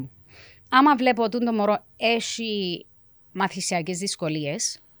κοντά μου. Άμα βλέπω ότι το μωρό έχει μαθησιακές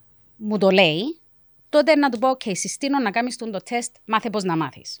δυσκολίες, μου το λέει, τότε να του πω: OK, συστήνω να κάνεις το τεστ, μάθε πώς να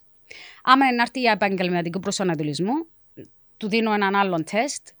μάθεις. Άμα είναι να έρθει για επαγγελματικό προσανατολισμό, του δίνω έναν άλλον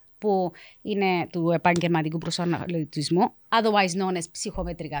τεστ που είναι του επαγγελματικού προσανατολισμού, otherwise known as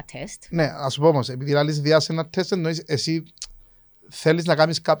ψυχομετρικά τεστ. Ναι, ας πω όμως, επειδή λες διάσει ένα τεστ, εννοείς εσύ θέλεις να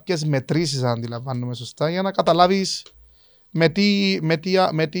κάνεις κάποιες μετρήσεις, αν αντιλαμβάνομαι σωστά, για να καταλάβεις με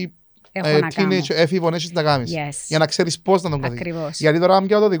τι έφηβον έχεις να κάνεις. Yes. Για να ξέρεις πώς να τον καθίσεις. Ακριβώς. Γιατί τώρα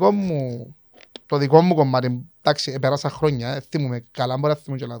πια το δικό μου κομμάτι, εντάξει, πέρασα χρόνια, θυμούμαι καλά, μπορεί να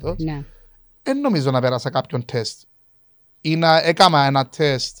θυμούμαι και λάθος. Ναι. Δεν νομίζω να πέρασα κάποιον τεστ ή να έκανα ένα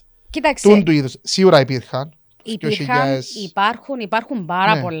τεστ του είδους. Σίγουρα υπήρχαν. Υπάρχουν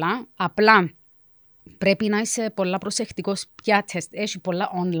πάρα πολλά. Απλά πρέπει να είσαι πολλά προσεκτικός ποια τεστ. Έχει πολλά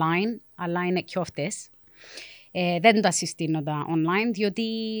online, αλλά είναι και αυτές. Δεν τα συστήνω τα online, διότι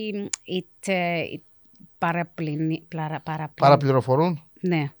παραπληροφορούν.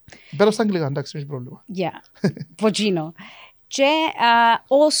 Ναι. Πέρα στα αγγλικά, εντάξει, έχει πρόβλημα. Ποτσίνο. Και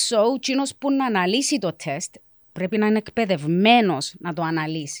όσο εκείνος που να αναλύσει το τεστ, πρέπει να είναι εκπαιδευμένος να το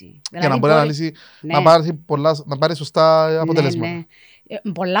αναλύσει. Για να μπορεί να αναλύσει, να πάρει σωστά αποτελέσματα. Ναι.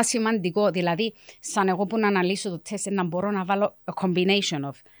 Πολλά σημαντικό, δηλαδή, σαν εγώ που να αναλύσω το τεστ, να μπορώ να βάλω a combination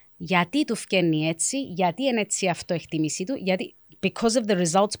of γιατί του φκένει έτσι, γιατί είναι έτσι αυτό εκτίμηση του, γιατί because of the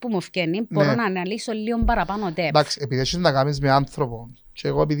results που μου φκένει, μπορώ να αναλύσω λίγο παραπάνω depth. Εντάξει, επειδή έχεις να κάνεις με άνθρωπο, και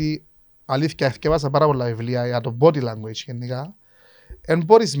εγώ επειδή αλήθεια ευκαιρβάσα πάρα πολλά βιβλία για το body language γενικά, δεν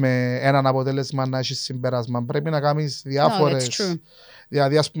μπορείς με έναν αποτέλεσμα να έχεις συμπέρασμα. Πρέπει να κάνεις διάφορες.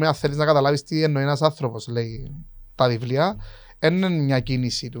 Δηλαδή, ας πούμε, αν θέλεις να καταλάβεις τι εννοεί ένας άνθρωπος, λέει τα βιβλία, δεν είναι μια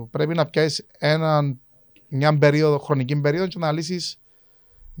κίνηση του. Πρέπει να πιάσεις μια χρονική περίοδο και να αναλύσεις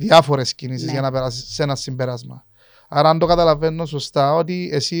διάφορες κινήσεις για να περάσεις σε ένα συμπέρασμα. Άρα, αν το καταλαβαίνω σωστά, ότι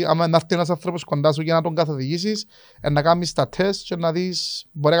εσύ, άμα να έρθει ένας άνθρωπος κοντά σου για να τον καθοδηγήσεις, να κάνεις τα τεστ και να δεις,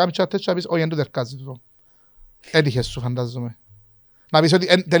 μπορεί να κάνεις τα τεστ και να πεις, όχι, δεν του τερκάζει τούτο. Έτυχες σου, φαντάζομαι. Να πεις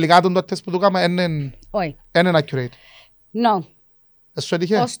ότι τελικά το τεστ που του κάνουμε είναι accurate. No. Σου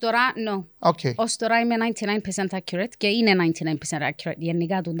έτυχε? Ως τώρα, no. Okay. Ως τώρα είμαι 99% accurate και είναι 99% accurate.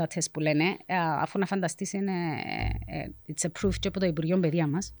 Γενικά τα τεστ που λένε, αφού να φανταστείς είναι it's approved και από το Υπουργείο Παιδεία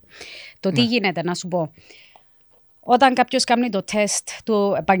μας. Το τι γίνεται, να σου πω. Όταν κάποιος κάνει το τεστ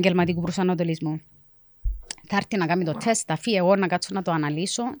του επαγγελματικού προσανατολισμού, θα έρθει να κάνει το τεστ, θα φύγει εγώ να κάτσω να το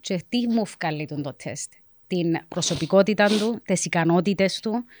αναλύσω και τι μου βγάλει το τεστ. Την προσωπικότητα του, τις ικανότητες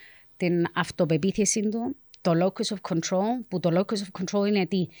του, την αυτοπεποίθηση του, το locus of control, που το locus of control είναι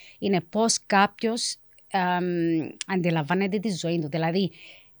τι, είναι πώς κάποιος αντιλαμβάνεται τη ζωή του. Δηλαδή,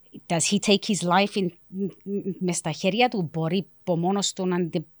 does he take his life μες στα χέρια του, μπορεί από μόνος του να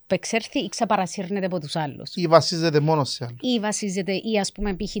αντιπεξέρθει ή ξαπαρασύρνεται από τους άλλους. Ή βασίζεται μόνο σε άλλους. Ή βασίζεται, ή ας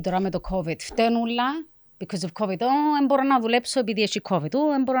πούμε π.χ. τώρα με το COVID, φταίνουλα, because of COVID, δεν μπορώ να δουλέψω επειδή έχει COVID,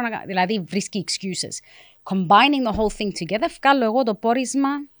 δηλαδή βρίσκει excuses. Combining the whole thing together, βγάλω εγώ το πόρισμα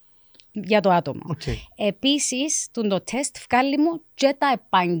για το άτομο. Okay. Επίσης, το τεστ βγάλει μου και τα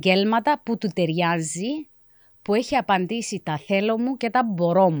επαγγέλματα που του ταιριάζει, που έχει απαντήσει τα θέλω μου και τα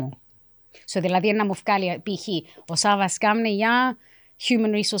μπορώ μου. Δηλαδή, να μου βγάλει, π.χ. ο Σάββας κάνει για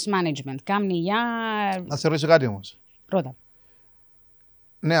human resource management, κάνει για... Να σε ρωτήσω κάτι όμως. Πρώτα.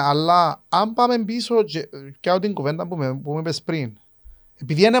 Ναι, αλλά αν πάμε πίσω και από την κουβέντα που μου είπες πριν,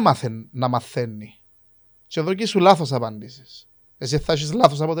 επειδή δεν έμαθε να μαθαίνει, και εδώ και σου λάθος απαντήσεις. Εσύ θα έχεις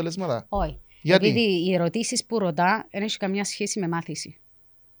λάθος αποτελέσματα. Όχι. Γιατί? Επειδή οι ερωτήσεις που ρωτά δεν έχει καμιά σχέση με μάθηση.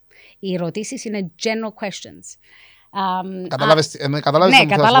 Οι ερωτήσεις είναι general questions. Κατάλαβες ναι,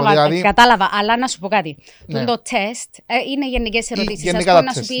 κατάλαβα, αλλά να σου πω κάτι. Ναι. Το τεστ είναι γενικές ερωτήσεις. Γενικά τα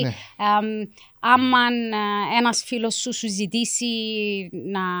να σου πει, άμα ένας φίλος σου ζητήσει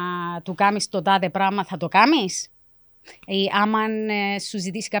να του κάνεις το τάδε πράγμα, θα το κάνεις? Ή άμα σου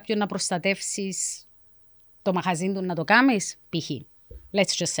ζητήσει κάποιον να προστατεύσεις το μαγαζί του, να το κάνεις, π.χ.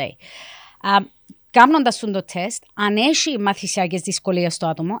 Let's just say. Κάνοντας το τεστ, αν έχει μαθησιακές δυσκολίες στο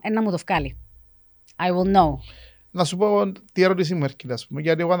άτομο, να μου το βγάλει. I will know. Να σου πω τι ερώτηση μου έρχεται, ας πούμε,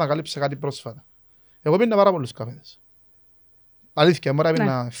 γιατί εγώ ανακάλυψα κάτι πρόσφατα. Εγώ πίνω πάρα πολλούς καφέδες. Αλήθεια, μόρα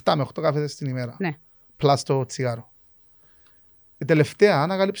πίνω 7 με 8 καφέδες την ημέρα. Ναι. Πλάς το τσιγάρο. Η τελευταία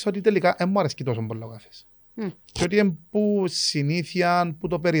ανακάλυψα ότι τελικά δεν μου αρέσει τόσο πολύ ο καφές. Και ότι είναι που συνήθεια, που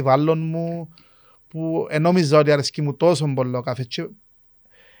το περιβάλλον μου, που νόμιζα ότι αρέσκει μου τόσο πολύ ο καφές.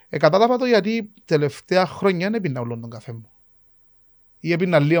 Κατάλαβα το γιατί τελευταία χρόνια δεν έπινα όλον τον καφέ μου. Ή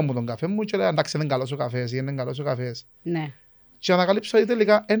έπινα λίγο μου τον καφέ μου και έλεγα εντάξει δεν είναι καλός ο καφές ή δεν είναι καλός ο καφές. Ναι. Και ανακαλύψα ότι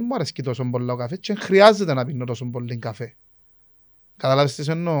τελικά δεν μου αρέσκει τόσο πολύ ο καφές και χρειάζεται να πίνω τόσο πολύ καφέ. Καταλάβεις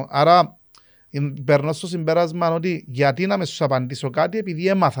τι εννοώ. Άρα Περνώ στο συμπέρασμα ότι γιατί να με σου απαντήσω κάτι επειδή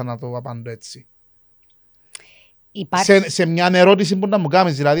έμαθα να το απαντώ έτσι. Σε μια ερώτηση που να μου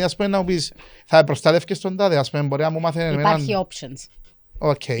κάνεις, δηλαδή ας πούμε να μου πεις θα προστατεύκες τον τάδε, ας πούμε μπορεί να μου μάθει. Υπάρχει options.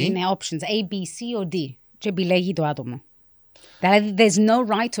 Okay. Είναι options, A, B, C or D και επιλέγει το άτομο. Δηλαδή there's no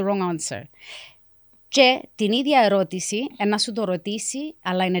right or wrong answer. Και την ίδια ερώτηση να σου το ρωτήσει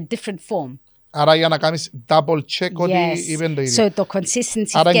αλλά in a different form. Άρα για να κάνεις double check ότι είπε το ίδιο. So, το consistency.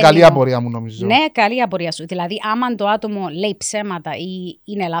 Άρα είναι καλή απορία μου νομίζω. Ναι, καλή απορία σου. Δηλαδή, άμα το άτομο λέει ψέματα ή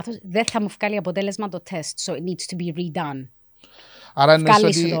είναι λάθος, δεν θα μου βγάλει αποτέλεσμα το τεστ. So, it needs to be redone. Άρα εννοείς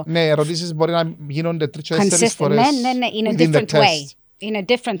ότι ναι, ερωτήσεις μπορεί να γίνονται 3-4 φορές. Ναι, in a different way. In a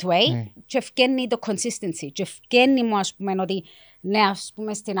different way. Και ευκένει το consistency. Και ευκένει μου, ας πούμε, ότι ναι, ας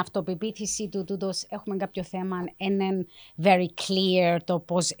πούμε, στην αυτοπεποίθηση του τούτος έχουμε κάποιο θέμα, είναι very clear το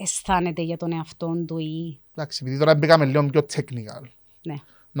πώς αισθάνεται για τον εαυτόν του ή... Εντάξει, επειδή τώρα μπήκαμε λίγο πιο technical. Ναι.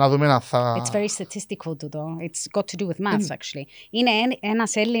 Να δούμε να θα... It's very statistical τούτο. It's got to do with maths, actually. Είναι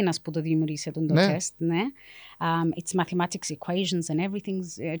ένας Έλληνας που το δημιουργήσε το τεστ, ναι. It's mathematics, equations and everything.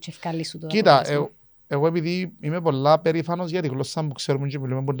 Και ευκάλει σου το Κοίτα, εγώ επειδή είμαι πολλά περήφανος για τη γλώσσα που ξέρουμε και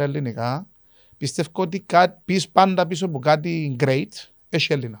μιλούμε από τα ελληνικά, πιστεύω ότι πάντα πίσω από κάτι great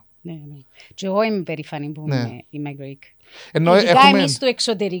έχει Έλληνα. Ναι. Και εγώ είμαι περήφανη που είμαι Greek. Ειδικά εμείς του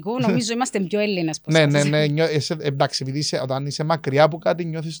εξωτερικού νομίζω είμαστε πιο Έλληνες. Ναι. Εντάξει, επειδή όταν είσαι μακριά από κάτι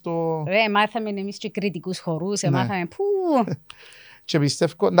νιώθεις το... Μάθαμε εμείς και κριτικούς χορούς, μάθαμε πού... Και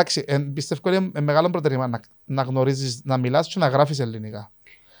πιστεύω ότι είναι μεγάλο προτεραιότητα να γνωρίζεις, να μιλάς και να γράφεις ελληνικά.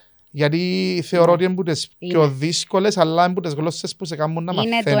 Γιατί θεωρώ ότι είναι από τις πιο δύσκολες, αλλά είναι από τις γλώσσες που σε κάνουν να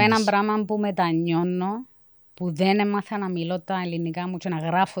μαθαίνεις. Είναι το ένα πράγμα που μετανιώνω, που δεν έμαθα να μιλώ τα ελληνικά μου και να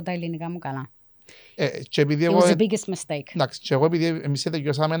γράφω τα ελληνικά μου καλά. Και επειδή It was the biggest mistake. Εντάξει, και εγώ επειδή εμείς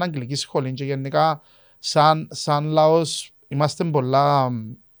τελειώσαμε αγγλική σχολή και γενικά σαν λαός είμαστε πολλά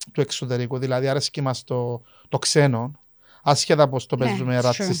του εξωτερικού, δηλαδή αρέσκει μας το ξένο, άσχετα πως το παίζουμε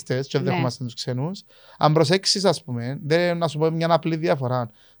ρατσιστές και δεν δέχομαστε τους ξένους. Αν προσέξεις, ας πούμε, να σου πω μια απλή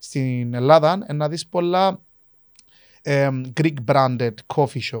διαφορά. Στην Ελλάδα να δεις πολλά Greek branded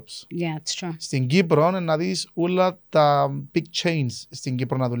coffee shops. Yeah, it's true. Στην Κύπρο να δεις όλα τα big chains στην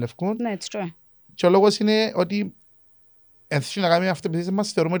Κύπρο να δουλεύουν. Ναι, it's true. Και ο λόγος είναι ότι έτσι να κάνουμε αυτοπεποίθηση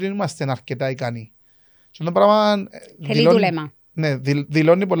μας θεωρούμε ότι είμαστε αρκετά ικανοί. Και το πράγμα θέλει δουλέμα. Ναι,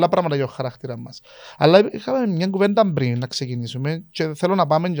 δηλώνει πολλά πράγματα για το χαρακτήρα μας. Αλλά είχαμε μια κουβέντα πριν να ξεκινήσουμε και θέλω να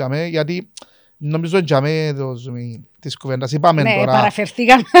πάμε για μέ, γιατί νομίζω για μέ της κουβέντας. Είπαμε ναι, τώρα...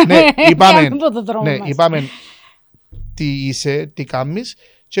 παραφερθήκαμε. Είπαμε τι είσαι, τι κάνεις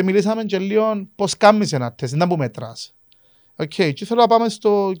και μιλήσαμε και λίγο πώς κάνεις ένα τεστ, δεν που μετράς. Και θέλω να πάμε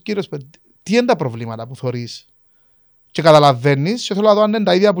στο κύριο σπέτι. Τι είναι τα προβλήματα που θεωρείς και καταλαβαίνεις και θέλω να δω αν είναι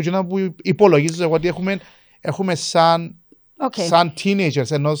τα ίδια που υπολογίζεις εγώ ότι έχουμε σαν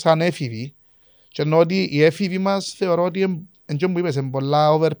teenagers, ενώ σαν έφηβοι και ενώ ότι οι έφηβοι μας θεωρώ ότι είναι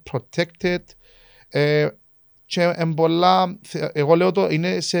πολλά overprotected και εγώ λέω το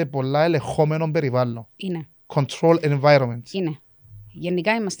είναι σε πολλά ελεγχόμενο περιβάλλον. Είναι. Control environment. Είναι.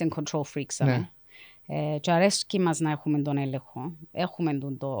 Γενικά είμαστε control freaks. Ναι. Και αρέσκει μας να έχουμε τον έλεγχο. Έχουμε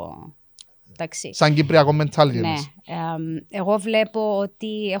το... Σαν κυπριακό mentality. Ναι. Εγώ βλέπω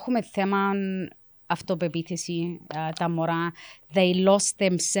ότι έχουμε θέμα αυτοπεποίθηση, τα μωρά. They lost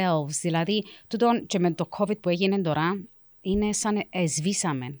themselves. Δηλαδή, και με το COVID που έγινε τώρα, είναι σαν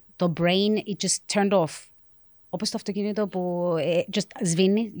σβήσαμε. Το brain, it just turned off. Όπως το αυτοκίνητο που just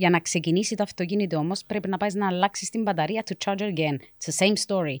σβήνει για να ξεκινήσει το αυτοκίνητο, όμως πρέπει να πάει να αλλάξει την μπαταρία to charge again. It's the same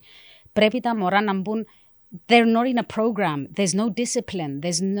story. Πρέπει τα μωρά να μπουν. They're not in a program. There's no discipline.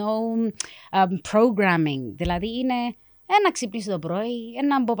 There's no programming. Δηλαδή είναι να ξυπνήσω το πρωί,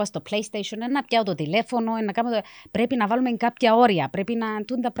 να μπω στο PlayStation, να πιάω το τηλέφωνο, να κάνω πρέπει να βάλουμε κάποια όρια. Πρέπει να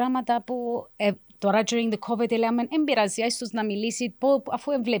τούν τα πράγματα που τώρα during the COVID λέμε εν πειράζει, άιστος να μιλήσει,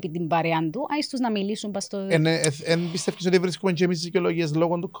 αφού βλέπει την παρέα του, άιστος να μιλήσουν πας στο... Εν πιστεύεις ότι βρίσκουμε και εμείς δικαιολογίες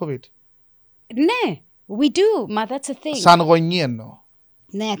λόγω του COVID? Ναι, we do, but that's a thing. Σαν γονεί εννοώ.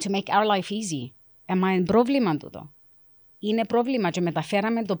 Ναι, to make our life easy. Είναι πρόβλημα τούτο. Είναι πρόβλημα και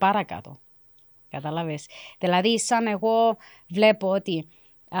μεταφέραμε το παρακάτω. Καταλάβες. Δηλαδή, σαν εγώ βλέπω ότι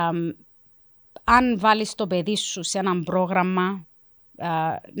αν βάλεις το παιδί σου σε ένα πρόγραμμα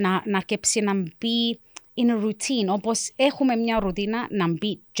να αρκέψει να μπει in a routine, όπως έχουμε μια ρουτίνα, να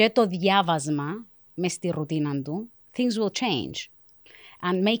μπει και το διάβασμα μες στη ρουτίνα του, things will change.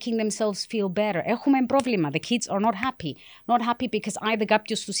 And making themselves feel better. Έχουμε πρόβλημα. The kids are not happy. Not happy because either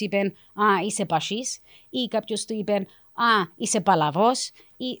κάποιος τους είπε είσαι πασίς ή κάποιος του είπε είσαι παλαβός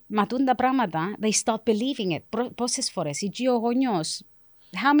ή ματούν τα πράγματα. They start believing it. Πόσες φορές. Ή ο γονιός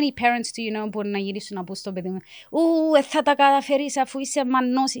How many parents do you know μπορεί να γυρίσουν να πούν στο παιδί μου θα τα καταφέρεις αφού είσαι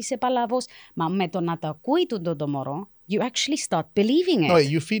μανός, είσαι παλαβός. Μα με το να το ακούει το μωρό, you actually start believing it. No,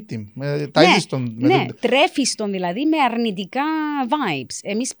 you feed him. Ταΐζεις τον. Ναι, τρέφεις τον δηλαδή με αρνητικά vibes.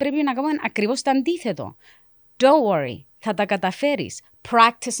 Εμείς πρέπει να κάνουμε ακριβώς το αντίθετο. Don't worry, θα τα καταφέρεις.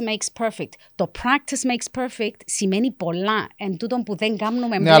 Practice makes perfect. Το practice makes perfect σημαίνει πολλά εν τούτον που δεν κάνουμε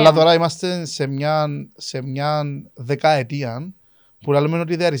πλέον. Ναι, αλλά τώρα είμαστε σε μια δεκαετία που λέμε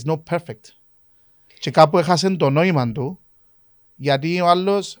ότι there is no perfect. Και κάπου έχασε το νόημα του, γιατί ο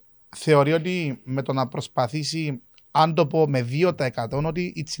άλλος θεωρεί ότι με το να προσπαθήσει, αν το πω με 2%,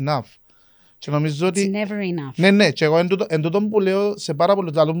 ότι it's enough. Και νομίζω ότι... It's never enough. Ναι, και εγώ εν τούτον που λέω σε πάρα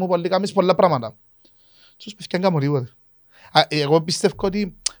πολλούς άλλους μου, πολύ κάνεις πολλά πράγματα. Τους παιδιά δεν κάνω τίποτα. Εγώ πιστεύω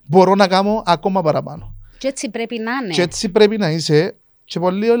ότι μπορώ να κάνω ακόμα παραπάνω. Και έτσι πρέπει να είναι. Και έτσι πρέπει να είσαι. Και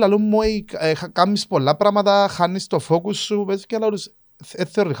πολλοί λαλούν μου, κάνεις πολλά πράγματα, χάνεις το focus σου. Και άλλους, δεν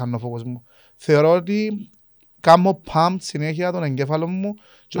θεωρώ ότι χάνω το focus μου. Θεωρώ ότι κάνω pump συνέχεια τον εγκέφαλο μου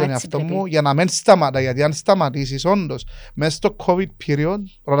και τον εαυτό μου για να μην σταματά. Γιατί αν σταματήσεις όντως μέσα στο COVID period,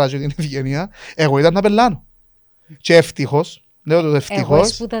 ρωτάζω την ευγενία, εγώ ήταν να πελάνω. Και ευτυχώς, λέω το ευτυχώς. Εγώ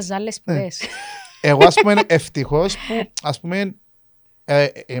σπούδαζα άλλες σπουδές. Εγώ ας πούμε ευτυχώς που ας πούμε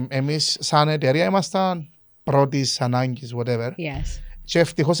εμείς σαν εταιρεία ήμασταν πρώτης ανάγκης, whatever. Yes. Και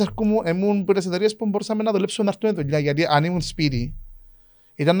ευτυχώς ήμουν πολλές εταιρείες που μπορούσαμε να δουλέψουμε να έρθουμε δουλειά. Γιατί αν ήμουν σπίτι,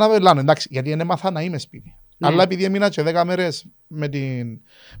 ήταν να βελάνω, εντάξει, γιατί δεν έμαθα να είμαι σπίτι. Ναι. Αλλά επειδή έμεινα και 10 μέρες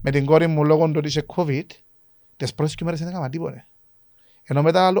με την κόρη μου λόγω του ότι είχε COVID, τις πρώτες και μέρες δεν έκανα τίποτε. Ενώ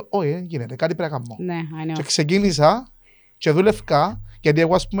μετά άλλο, όχι, δεν γίνεται, κάτι πρέπει να κάνω. Ναι, και ξεκίνησα και δούλευκα, γιατί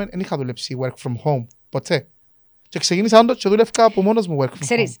εγώ ας πούμε δεν είχα δουλέψει work from home, ποτέ. Και ξεκίνησα όντως και δούλευκα από μόνος μου work from home.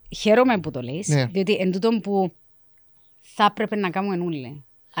 Ξέρεις, χαίρομαι που το λες, ναι. διότι εν τούτον που θα έπρεπε να κάνουμε όλοι.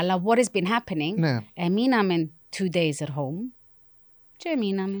 Αλλά what has been happening, ναι. Εμείναμε 2 days at home και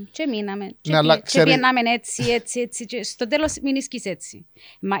μείναμε και πιέναμε έτσι και στο τέλος μην ισχύεις έτσι.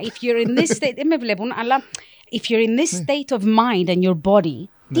 Μα if you're in this state, δεν με βλέπουν, αλλά if you're in this state of mind and your body,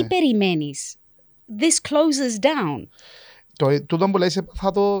 τι περιμένεις? This closes down. Τούτο που λέει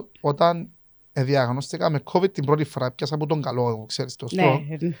θα το όταν διαγνώστηκα με COVID την πρώτη φορά, πιάσα από τον καλό, ξέρεις το στρό.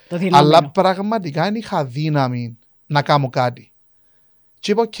 Αλλά πραγματικά δεν είχα δύναμη να κάνω κάτι.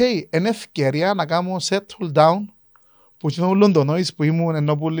 Και είπα, είναι ευκαιρία να κάνω settle down που είναι όλο το noise που ήμουν,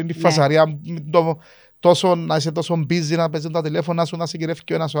 ενώ που είναι η φασαρία, να είσαι τόσο busy να παίζουν τα τηλέφωνα σου, να σε κυρεύει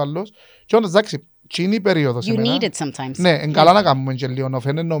και ο ένας ο άλλος. Και όντως, εντάξει, και είναι η περίοδος. You need it sometimes. Ναι, είναι καλά να κάνουμε και λίγο,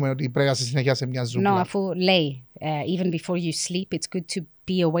 δεν εννοούμε ότι πρέπει να σε συνεχεία σε μια ζούγκλα. No, αφού λέει, even before you sleep, it's good to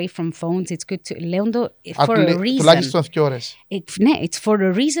be away from phones, it's good to... Λέοντο, for a reason. Τουλάχιστον 2 ώρες. Ναι, it's for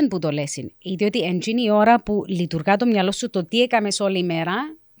a reason που το λες. Διότι εντζήνει η ώρα που λειτουργά το μυαλό σου το τι έκαμες όλη η μέρα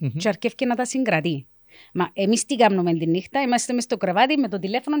και αρκεύει να τα συγκρατεί. Μα εμείς τι κάνουμε τη νύχτα, είμαστε μες στο κρεβάτι με το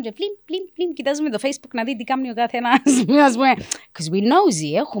τηλέφωνο και πλην, κοιτάζουμε το Facebook να δει τι κάνει ο κάθε ένας. Because we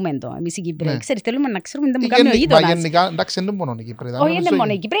nosy, έχουμε το, εμείς οι Κυπρέοι. Ξέρεις, θέλουμε να ξέρουμε τι μου κάνει ο γείτονας. Μα γενικά, εντάξει, δεν είναι μόνο οι Κυπρέοι. Όχι, δεν είναι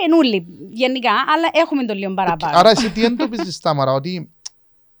μόνο οι Κυπρέοι, είναι όλοι γενικά, αλλά έχουμε το λίγο παραπάνω. Άρα εσύ τι εντοπίζεις, Τάμαρα, ότι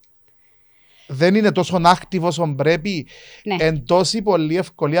δεν είναι τόσο active όσο πρέπει, εν τόση πολλή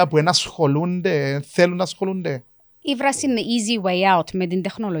ευκολία που ασχολούνται, θέλουν να ασχολούνται. Η βράση είναι easy way out με την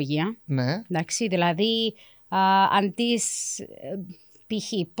τεχνολογία. Ναι. Εντάξει, δηλαδή, αντί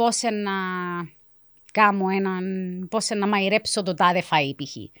π.χ. πώς να μαϊρέψω το τάδε φαΐ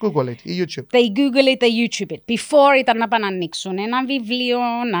π.χ. Google it ή YouTube. They Google it, they YouTube it. Before ήταν να πάνε να ανοίξουν ένα βιβλίο,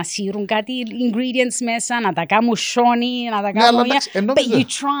 να σύρουν κάτι ingredients μέσα, να τα κάνουν σόνι, να τα κάνουν... But you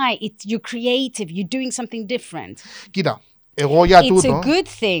try, you're creative, you're doing something different. Κοίτα, εγώ για τούτο... It's a good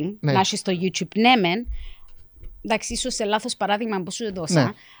thing να έχεις στο YouTube, ναι μεν. Εντάξει, ίσως σε λάθος παράδειγμα που σου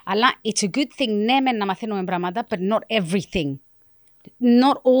δώσα, αλλά it's a good thing, ναι μεν να μαθαίνουμε πράγματα, but not everything.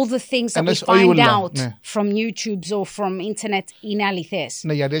 Not all the things that we find out from YouTube or from internet είναι αληθές.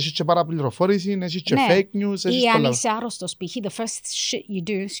 Ναι, γιατί έχεις και παραπληροφόρηση, έχεις και fake news. Ή αν είσαι άρρωστος, π.χ. the first shit you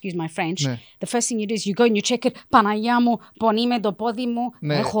do, excuse my French, the first thing you do is you go and you check it, Παναγιά μου, πονεί με το πόδι μου,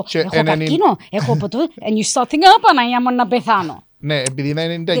 έχω καρκίνο, έχω ποτό, and you start thinking, Παναγιά μου, να πεθάνω. Ναι, επειδή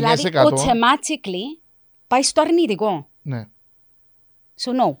είναι 99%. Δηλαδή, automatically, πάει στο αρνητικό. Ναι. So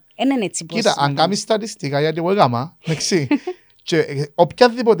no, είναι έτσι πως... Κοίτα, αν κάνεις στατιστικά, γιατί εγώ έκανα, εντάξει, και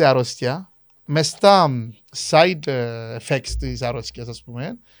οποιαδήποτε αρρώστια, μες στα side effects της αρρώστιας, ας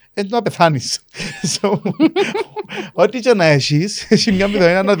πούμε, είναι να πεθάνεις. Ό,τι και να έχεις, έχει μια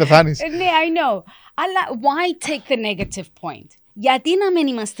πιθανότητα να πεθάνεις. Ναι, I know. Αλλά why take the negative point? Γιατί να μην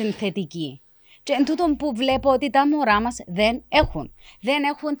είμαστε θετικοί? Και εν τούτον που βλέπω ότι τα μωρά μας δεν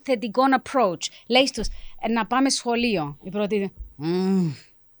έχουν θετικό approach. Λέει τους, να πάμε σχολείο. Η πρώτη,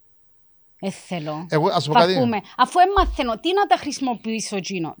 Θέλω. Ας πω κάτι. Αφού έμαθαίνω, τι να τα χρησιμοποιήσω,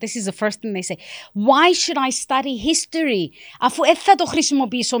 Gino. This is the first thing they say. Why should I study history? Αφού θα το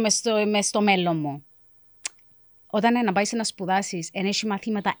χρησιμοποιήσω μες στο μέλλον μου. Όταν να πάει να σπουδάσεις, έχει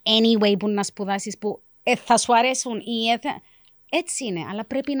μαθήματα anyway που να σπουδάσεις που θα σου αρέσουν ή έτσι είναι, αλλά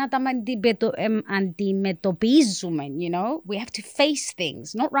πρέπει να τα αντιμετωπίζουμε, you know. We have to face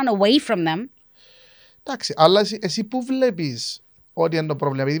things, not run away from them. Εντάξει, αλλά εσύ πού βλέπεις ότι είναι το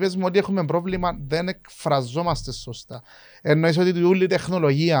πρόβλημα? Επειδή είπες μου ότι έχουμε πρόβλημα, δεν εκφραζόμαστε σωστά. Εννοείς ότι όλη η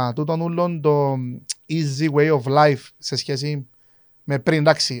τεχνολογία, τούτον όλον το easy way of life σε σχέση με πριν,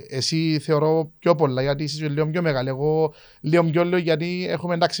 εντάξει, εσύ θεωρώ πιο πολλά γιατί είσαι λίγο πιο μεγάλη. Εγώ λίγο πιο λέω γιατί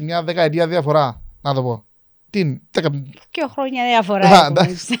έχουμε εντάξει μια δεκαετία διαφορά, να το πω. Πιο χρόνια διαφορά.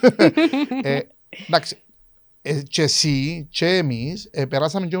 Εντάξει, και εσύ και εμείς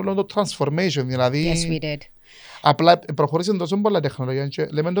περάσαμε και όλο το transformation, δηλαδή. Yes, we did. Απλά προχωρήσαν τόσο πολλά τεχνολογία και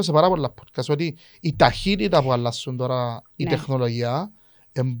λέμε τόσο πάρα πολλά podcast ότι η ταχύτητα που αλλάσουν τώρα η τεχνολογία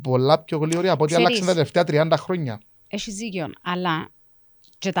είναι πολλά πιο γλυωρή από ό,τι αλλάξαν τα τελευταία 30 χρόνια. Έχεις δίκιο, αλλά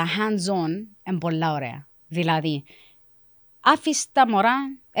και τα hands-on είναι πολλά ωραία. Δηλαδή, άφησε τα μωρά,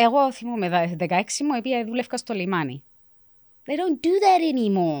 εγώ θυμούμαι 16 μου, επειδή δούλευκα στο λιμάνι. They don't do that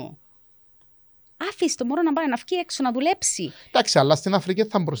anymore. Άφησε το μωρό να πάει να βγει έξω να δουλέψει. Εντάξει, αλλά στην Αφρική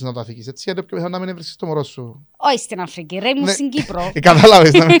θα μπορούσε να το αφήγεις, έτσι, γιατί πιο πιθανό να μην έβρισκες το μωρό σου. Όχι στην Αφρική, ρε μου στην Κύπρο.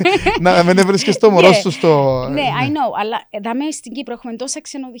 Κατάλαβες, να μην έβρισκες το μωρό σου στο... Ναι, I know, αλλά δαμέ στην Κύπρο έχουμε τόσα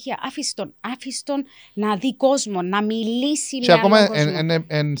ξενοδοχεία. Άφησε τον να δει κόσμο, να μιλήσει με άλλον κόσμο. Και ακόμα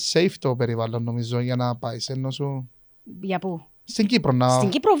είναι safe το περιβάλλον, νομίζω, για να πάει ενώ σου... Για πού? Στην Κύπρο. Στην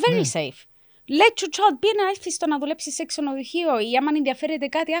Κύπρο, very safe. Let your child be να έρθει στο να δουλέψει σε ξενοδοχείο ή άμα ενδιαφέρεται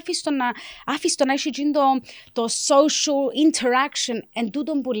κάτι, άφησε το να έχει το social interaction εν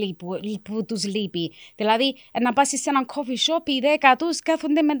τούτον που τους λείπει. Δηλαδή, να πας σε έναν coffee shop, οι 10 τους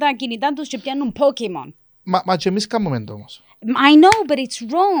κάθονται με τα κινητά τους και πιάνουν Pokemon. Μα και εμείς κάνουμε το όμως. I know, but it's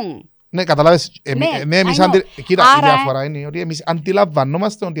wrong. Ναι, καταλάβες. Εμείς κοίτα, η διαφορά είναι ότι εμείς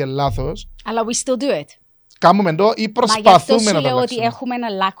αντιλαμβανόμαστε ότι είναι λάθος. Αλλά we still do it. Κάνουμε το ή προσπαθούμε να το αλλάξουμε. Μα γι' αυτό σου λέω ότι έχουμε ένα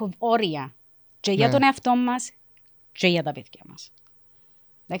lack of όρια. Και για τον εαυτό μας και για τα παιδιά μας.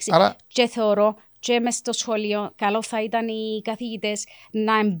 Άρα... Και θεωρώ και μες στο σχολείο καλό θα ήταν οι καθηγητές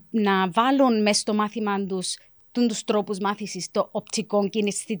να βάλουν μες στο μάθημα τους τρόπους μάθησης, το οπτικό,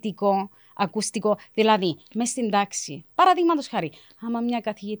 κιναισθητικό, ακουστικό. Δηλαδή, μες στην τάξη, παραδείγματος χάρη, άμα μια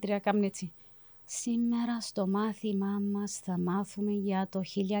καθηγήτρια κάνει έτσι, σήμερα στο μάθημά μας θα μάθουμε για το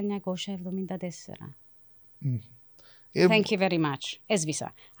 1974. Thank you very much.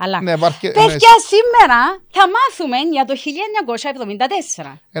 Έσβησα. Αλλά παιδιά σήμερα θα μάθουμε για το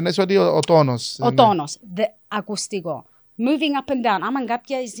 1974. Εννοείς ότι ο τόνος. Ο τόνος. Ακουστικό. Moving up and down. Άμα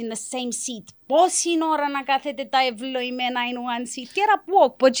κάποια is in the same seat. Πόση ώρα να κάθεται τα ευλογημένα in one seat. Get up,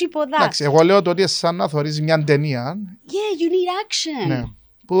 walk, ποτζί ποδά. Εντάξει, εγώ λέω ότι σαν να θωρείς μια ταινία. Yeah, you need action. Ναι.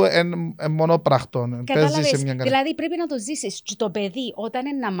 Που είναι μονοπράχτον. Δηλαδή πρέπει να το ζήσεις. Και το παιδί όταν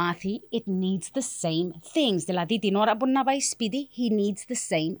είναι να μάθει, it needs the same things. Δηλαδή την ώρα που να πάει σπίτι, he needs the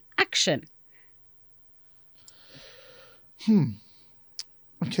same action.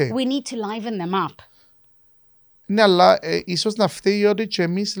 Okay. We need to liven them up. Ναι, αλλά ίσως να φταίει ότι και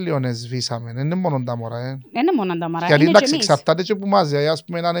εμείς λίγο σβήσαμε. Δεν είναι μόνο τα μωρά. Δεν είναι μόνο τα μωρά. Γιατί εντάξει, εξαρτάται και που μας. Ας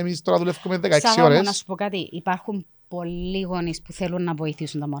πούμε, αν εμείς τώρα δουλεύουμε 16 ώρες. Να σου πω κάτι. Υπάρχουν πολλοί γονείς που θέλουν να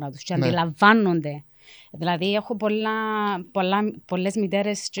βοηθήσουν τα μωρά τους και αντιλαμβάνονται. Δηλαδή, έχω πολλές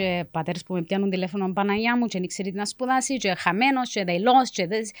μητέρες και πατέρες που με πιάνουν τηλέφωνο Παναγιά μου και δεν ξέρει τι να σπουδάσει και χαμένος και they lost και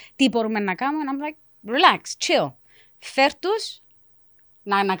τι μπορούμε να κάνουμε. I'm like, relax, chill. Φέρ τους,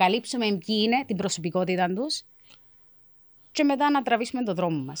 να ανακαλύψουμε ποιοι είναι, την προσωπικότητα τους και μετά να τραβήσουμε τον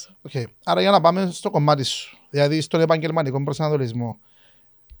δρόμο μας. Okay. Άρα για να πάμε στο κομμάτι σου, δηλαδή στον επαγγελματικό προσανατολισμό.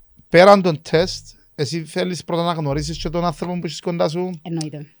 Πέραν των τεστ, εσύ θέλεις πρώτα να γνωρίσεις και τον άνθρωπο που είσαι κοντά σου.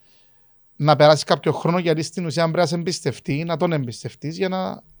 Εννοείται. Να περάσεις κάποιο χρόνο γιατί στην ουσία πρέπει να σε εμπιστευτεί, να τον εμπιστευτείς για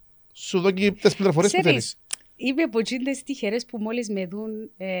να σου δώσει τις πληροφορίες που θέλεις. Είμαι από τις τυχερές που μόλις με δουν.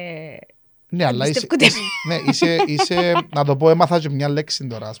 Ναι, αλλά είσαι, να το πω, έμαθα και μια λέξη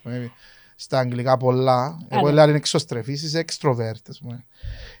τώρα, ας πούμε, στα αγγλικά πολλά. Εγώ λέω είναι εξωστρεφής, είσαι extrovert, ας πούμε.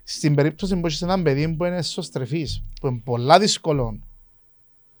 Στην περίπτωση που είσαι έναν παιδί που είναι εξωστρεφής, που είναι πολλά δύσκολο.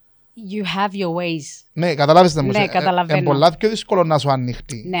 You have your ways. Ναι, καταλάβεις να μου ναι, καταλαβαίνω. Είναι πολλά πιο δύσκολο να σου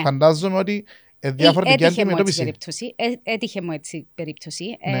ανοιχτεί. Ναι. Φαντάζομαι ότι διαφορετική αντιμετώπιση. Έτυχε μου έτσι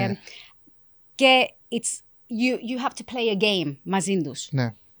περίπτωση. Ναι. Και you have to play a game μαζί τους.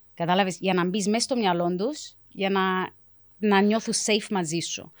 Ναι. Κατάλαβες, για να μπεις μέσα στο μυαλό τους, για να νιώθουν safe μαζί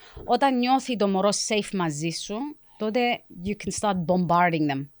σου. Όταν νιώθει το μωρό safe μαζί σου, τότε you can start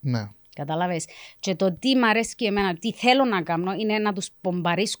bombarding them. Ναι. Κατάλαβες. Και το τι μ' αρέσει και εμένα, τι θέλω να κάνω, είναι να τους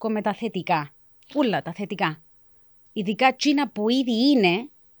πομπαρίσκω με τα θετικά. Όλα τα θετικά. Ειδικά εκείνα που ήδη είναι,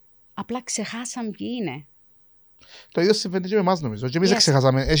 απλά ξεχάσαμε ποιοι είναι. Το ίδιο συμβαίνει και με εμάς νομίζω. Και εμείς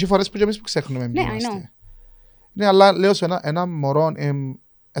ξεχάσαμε. Έχει φορές που και εμείς που ξεχνούμε ποιοι είμαστε. Ναι, αλλά λέω σε ένα μωρό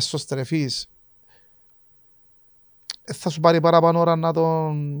εσωστρεφής, θα σου πάρει παραπάνω ώρα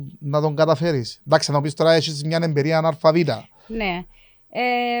να τον καταφέρεις. Εντάξει, να πεις τώρα έχεις μια εμπειρία αναλφαβήτα. Ναι.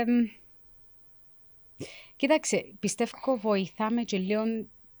 Κοίταξε, πιστεύω βοηθάμε και λίγο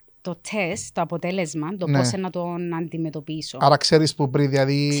το τεστ, το αποτέλεσμα, το πώς να τον αντιμετωπίσω. Άρα ξέρεις που πριν,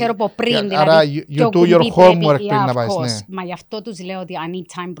 δηλαδή... Ξέρω από πριν, δηλαδή. Άρα you do your homework πριν να πάεις, ναι. Μα γι' αυτό τους λέω ότι I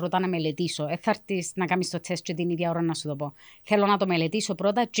need time πρώτα να μελετήσω. Θα έρθεις να κάνεις το τεστ και την ίδια ώρα να σου το πω. Θέλω να το μελετήσω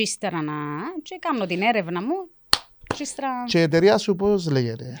πρώτα και ύστερα να... και κάνω την έρευνα μου. Και η εταιρεία σου πώς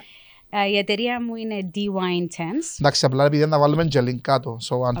λέγεται? Η εταιρεία μου είναι DY Intense. Εντάξει, απλά επειδή να βάλουμε και link κάτω.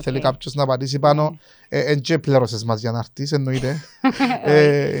 Αν θέλει κάποιος να πατήσει πάνω, και πληρώσεις μας για να έρθεις, εννοείται.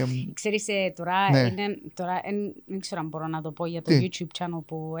 Ξέρεις, τώρα δεν ξέρω αν μπορώ να το πω για το YouTube channel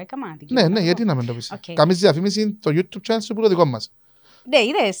που έκανα. Ναι, γιατί να μην το πεις. Καμίς διαφήμιση το YouTube channel σου που το δικό μας. Ναι,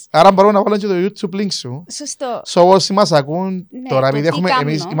 είδες. Άρα μπορούμε να βάλουμε και το YouTube link σου. Σωστό. Όσοι μας ακούν, τώρα επειδή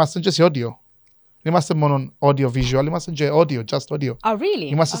εμείς είμαστε και σε audio. Δεν είμαστε μόνο audio visual, είμαστε και audio, just audio. Oh,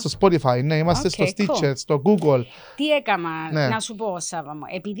 really? Είμαστε στο Spotify, ναι, είμαστε στο Stitcher, στο Google. Τι έκανα, να σου πω, Σάβα μου.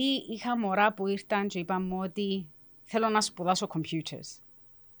 Επειδή είχα μωρά που ήρθαν και είπαν μου ότι θέλω να σπουδάσω computers.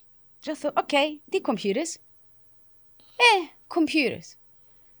 Και I thought, okay, τι computers? Computers.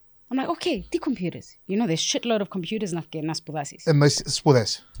 I'm like, okay, τι computers? You know, there's shitload of computers να σπουδάσεις. Εννοείς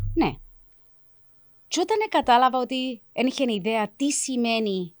σπουδές. Ναι. Και όταν κατάλαβα ότι δεν είχε ιδέα τι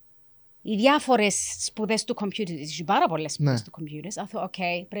σημαίνει οι διάφορες σπουδές του computers, έχει πάρα πολλές σπουδές του computers, I thought,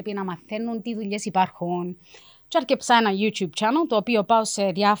 okay, πρέπει να μαθαίνουν τι δουλειές υπάρχουν. Και άρκεψα ένα YouTube channel, το οποίο πάω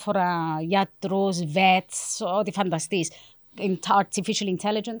σε διάφορα γιατρούς, vets, ό,τι φανταστείς, artificial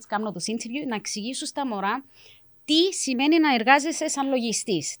intelligence, κάνω τους interview, να εξηγήσω στα μωρά τι σημαίνει να εργάζεσαι σαν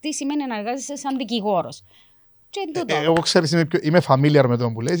λογιστής, τι σημαίνει να εργάζεσαι σαν δικηγόρος. Εγώ ξέρεις, είμαι familiar με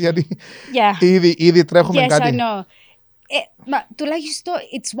τον που λες, γιατί ήδη τρέχουμε κάτι. Yes, I know. Μα τουλάχιστον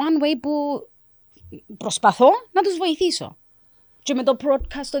it's one way που προσπαθώ να τους βοηθήσω. Και με το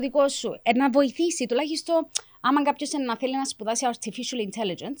podcast το δικό σου, να βοηθήσει τουλάχιστον άμα κάποιος να θέλει να σπουδάσει artificial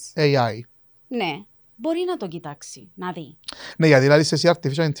intelligence. AI. Ναι, μπορεί να το κοιτάξει, να δει. Ναι, γιατί δηλαδή σε εσύ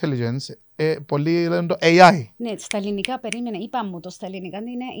artificial intelligence, πολλοί λένε το AI. Ναι, στα ελληνικά περίμενε, είπα μου το στα ελληνικά,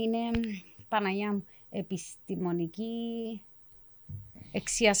 είναι Παναγιά μου, επιστημονική...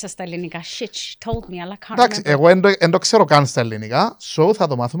 Εξίασα στα ελληνικά. Shit, she told me, αλλά can't remember. Εγώ δεν το ξέρω καν στα ελληνικά, so θα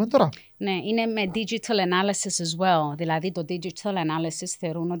το μάθουμε τώρα. Ναι, είναι με digital analysis as well. Δηλαδή το digital analysis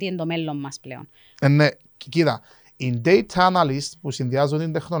θεωρούν ότι είναι το μέλλον μας πλέον. Ναι, κοίτα, οι data analysts που συνδυάζουν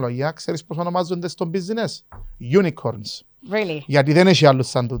την τεχνολογία, ξέρεις πώς ονομάζονται στο business? Unicorns. Really? Γιατί δεν έχει άλλους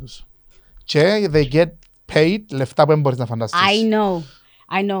σαν τούτους. Και they get paid λεφτά που δεν μπορείς να φανταστείς.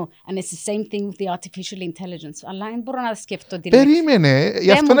 I know, and it's the same thing with the artificial intelligence. Αλλά δεν μπορώ να σκεφτώ τι. Περίμενε,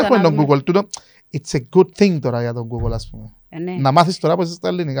 γι' αυτό έχουμε τον Google. It's a good thing τώρα για τον Google, ας πούμε. Ναι. Να μάθεις τώρα πώς είσαι στα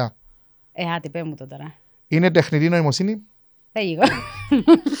ελληνικά. Άντε, πέ μου το τώρα. Είναι τεχνητή νοημοσύνη. There you go.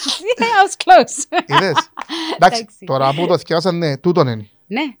 I was close. Είδες. Εντάξει, τώρα που το θυκιάσαν, ναι, τούτον είναι.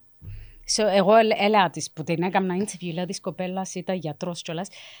 Ναι. Εγώ έλεγα της που την έκανα interview, λέω της κοπέλας, ήταν γιατρός κιόλας,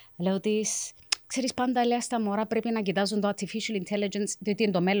 λέω της... Ξέρεις, πάντα λέει στα μωρά πρέπει να κοιτάζουν το artificial intelligence, διότι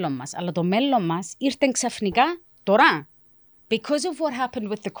είναι το μέλλον μας. Αλλά το μέλλον μας ήρθε ξαφνικά τώρα. Because of what happened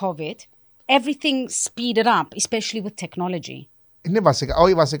with the COVID, everything speeded up, especially with technology. Είναι βασικά,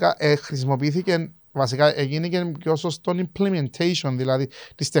 όχι βασικά, χρησιμοποιήθηκε, βασικά έγινε και πιο σωστό implementation, δηλαδή,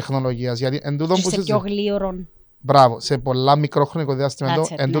 της τεχνολογίας. Γιατί εν τούτον και σε πιο γλύωρο. Μπράβο, σε πολλά μικρό χρονικό διάστημα.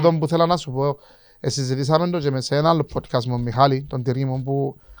 Εν τούτον που θέλω να σου πω, συζητήσαμε το και σε ένα άλλο podcast με τον Μιχάλη, τον Τυρίμο,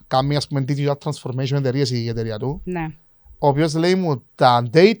 που κάνει, ας πούμε, digital transformation εταιρείες η εταιρεία του. Ναι. Ο οποίος λέει μου τα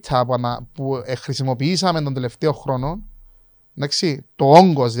data που χρησιμοποιήσαμε τον τελευταίο χρόνο, εντάξει, το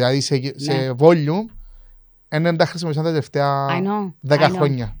όγκος, δηλαδή σε volume, δεν τα χρησιμοποιήσαμε τα τελευταία 10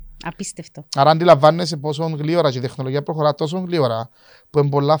 χρόνια. Απίστευτο. Άρα αντιλαμβάνεσαι πόσο γλύωρα και η τεχνολογία προχωρά τόσο γλύωρα που είναι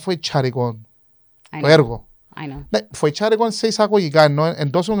πολλά φοητσάρικο το έργο. Ναι, φοητσάρικο σε εισαγωγικά, ενώ είναι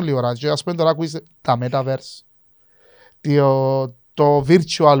τόσο γλύωρα. Και ας πούμε τώρα ακούεις τα metaverse, το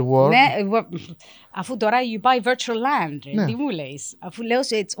virtual world. Ναι, αφού τώρα you buy virtual land, τι μου λες. Αφού λέω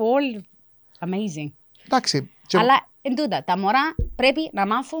it's all amazing. Εντάξει. Αλλά εν τούτα, τα μωρά πρέπει να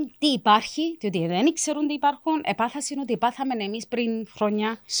μάθουν τι υπάρχει, διότι δεν ξέρουν τι υπάρχουν. Επάθασαν ότι πάθαμε εμείς πριν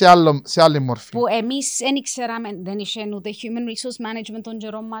χρόνια. Σε άλλη μορφή. Που εμείς δεν ξέραμε, δεν είχαν ούτε human resource management των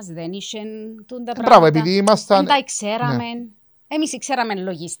καιρών μας, δεν είχαν τα πράγματα. Μπράβο, επειδή ήμασταν... Δεν τα ξέραμε. Εμείς ξέραμε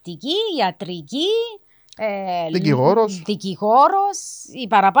λογιστική, ιατρική, δικηγόρος. η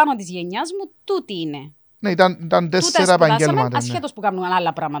παραπάνω της γενιάς μου, τούτη είναι. Ναι, ήταν 4 επαγγέλματα. Ασχέτως που κάνουν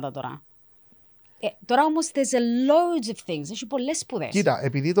άλλα πράγματα τώρα. Τώρα όμως there's loads of things. Έχει πολλές σπουδές. Κοίτα,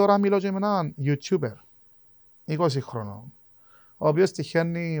 επειδή τώρα μιλώ και με έναν YouTuber 20 χρόνων, ο οποίος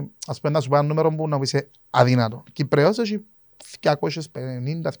τυχαίνει, ας πούμε, να σου πω ένα νούμερο που να πεις αδύνατο. Κυπρέος έχει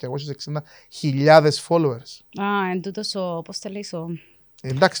 250-260 χιλιάδες followers. Εν τούτος πώς το λέει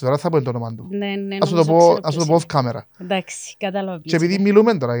Εντάξει, τώρα θα πω το όνομα του. Ναι, ας σου το πω off camera. Εντάξει, κατάλαβα. Και επειδή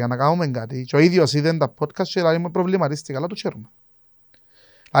μιλούμε τώρα για να κάνουμε κάτι, και ο ίδιος είδε τα podcast και δηλαδή μου προβληματίστηκα, αλλά το ξέρουμε.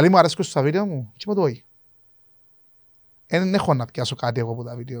 Δηλαδή μου αρέσκουν στα βίντεο μου, και είπα το όχι. Δεν έχω να πιάσω κάτι εγώ από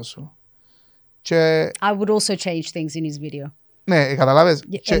τα βίντεο σου. Και... I would also change things in his video. Ναι, καταλάβες.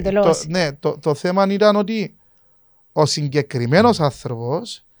 Το θέμα ήταν ότι ο συγκεκριμένος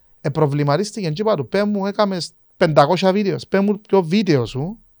άνθρωπος προβληματίστηκε και είπα του, πέ μου έκαμε 500 βίντεο, πέ μου ποιο βίντεο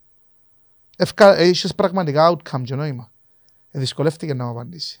σου έχεις πραγματικά outcome και νόημα. Δυσκολεύτηκε να μου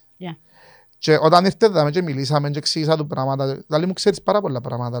απαντήσει. Yeah. Και όταν ήρθε και μιλήσαμε και εξήγησα του πράγματα, δηλαδή μου ξέρεις πάρα πολλά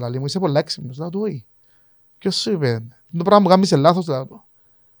πράγματα, δηλαδή μου είσαι πολλά έξυπνος, δηλαδή του όχι. Ποιος σου είπε, το πράγμα μου κάνεις λάθος, δηλαδή του.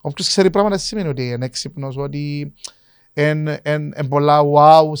 Όποιος ξέρει πράγματα δεν σημαίνει ότι είναι έξυπνος, ότι είναι πολλά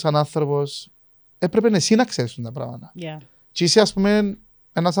wow σαν άνθρωπος. Έπρεπε εσύ να ξέρεις τα πράγματα. Yeah. Και είσαι, ας πούμε,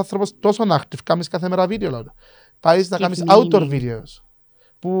 ένας άνθρωπος τόσο active, κάνεις κάθε μέρα βίντεο, δηλαδή. Πάεις να κάνεις outdoor videos.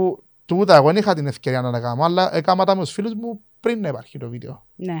 Που τούτα εγώ δεν είχα την ευκαιρία να τα κάνω, αλλά έκανα τα με τους φίλους μου πριν να υπάρχει το βίντεο.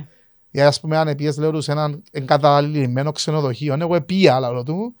 Ναι. Για ας πούμε, αν πήγες, λέω, σε έναν εγκαταλειμμένο ξενοδοχείο, εγώ πήγα, λέω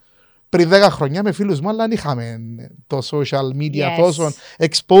του, πριν 10 χρόνια με φίλους μου, αλλά δεν είχαμε το social media τόσο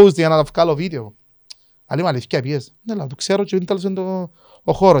exposed για να τα βγάλω βίντεο. Αλλά είμαι αλήθεια, πήγες. Ναι, λέω, το ξέρω και είναι τέλος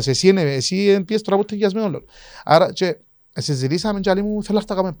ο χώρος. Εσύ πήγες τώρα που ταιριασμένο, λέω. Άρα, και συζητήσαμε και άλλοι μου, θέλω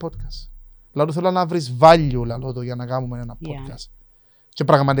να κάνουμε podcast. Λέω, θέλω να βρεις value, λέω, για να κάνουμε ένα podcast. Και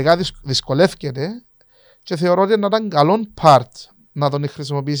πραγματικά δυσκολεύκεται και θεωρώ ότι είναι έναν καλό part να τον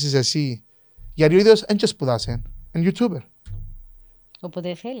χρησιμοποιήσεις εσύ. Γιατί ο ίδιος δεν σπουδάσε, είναι YouTuber.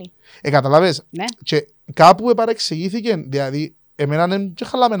 Οπότε θέλει. Καταλαβες. Ναι. Και κάπου παρεξηγήθηκε, δηλαδή εμένα δεν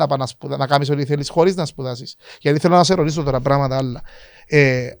χαλάμε να πάω να κάνεις ό,τι θέλεις χωρίς να σπουδάσεις. Γιατί θέλω να σε ρωτήσω τώρα πράγματα άλλα.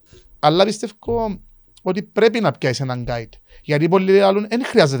 Αλλά πιστεύω ότι πρέπει να πιάσεις έναν guide. Γιατί πολλοί άλλοι δεν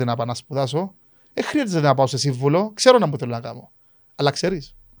χρειάζεται να πάω να σπουδάσω. Δεν χρειάζεται να πάω σε σύμβουλο. Ξέρω να μου θέλω να κάνω. Αλλά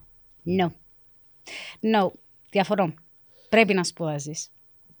ξέρεις. No. Διαφορώ. Πρέπει να σπουδάσεις.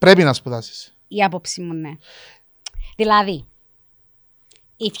 Πρέπει να σπουδάσεις. Η άποψη μου, ναι. Δηλαδή,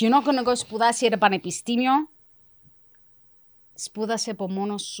 if you're not gonna go σπουδάσει ένα πανεπιστήμιο, σπούδασε από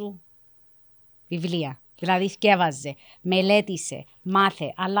μόνος σου βιβλία. Δηλαδή, θκεύαζε, μελέτησε,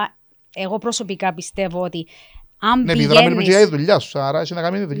 μάθε. Αλλά εγώ προσωπικά πιστεύω ότι αν ναι, πηγαίνεις... Ναι, επειδή θα τη δουλειά σου, άρα έχει να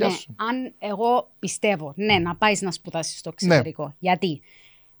κάνει τη δουλειά σου. Αν εγώ πιστεύω, να πάεις να σπουδάσεις στο εξωτερικό. Ναι. Γιατί,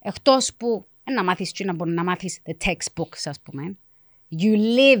 εκτός που να μάθεις και να μπορεί να μάθεις the textbooks, ας πούμε, you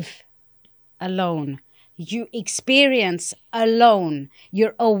live alone. You experience alone.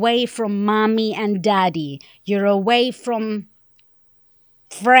 You're away from mommy and daddy. You're away from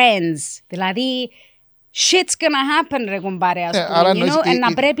friends. Δηλαδή, shit's gonna happen, ρε κουμπάρε, ας πούμε.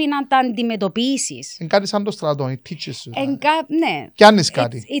 Να πρέπει να τα αντιμετωπίσεις. Είναι κάτι σαν το στρατό, οι teachers σου. Ναι. Πιάνεις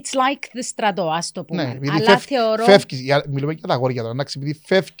κάτι. It's like the στρατό, ας το πούμε. Ναι, αλλά θεωρώ... Μιλούμε για τα αγόρια τώρα, επειδή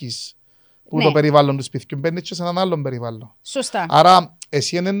φεύγεις που το περιβάλλον του σπιτιού μπαίνεις και σε έναν άλλον περιβάλλον. Σωστά. Άρα,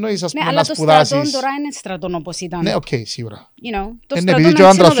 εσύ δεν εννοείς, ας πούμε, να σπουδάσεις... Ναι, αλλά το στρατό τώρα είναι στρατό όπως ήταν. Ναι, οκ, σίγουρα. Το στρατό επειδή και ο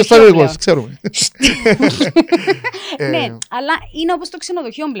άντρας του στρατηγός, ξέρουμε. Ναι, αλλά είναι όπως το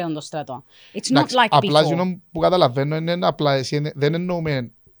ξενοδοχείο πλέον το στρατό. It's not like before. Απλά που καταλαβαίνω είναι απλά εσύ δεν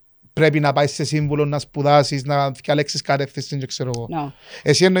εννοούμε πρέπει να πάει σε σύμβουλο να σπουδάσεις, να διαλέξεις κατεύθυνση και ξέρω εγώ.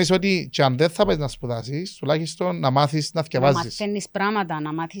 Εσύ εννοείς ότι και αν δεν θα πας να σπουδάσεις, τουλάχιστον να μάθεις να διαβάζεις. Να μαθαίνεις πράγματα,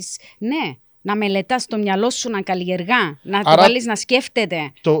 να μάθεις, ναι, να μελετάς το μυαλό σου, να καλλιεργά, να το βάλεις να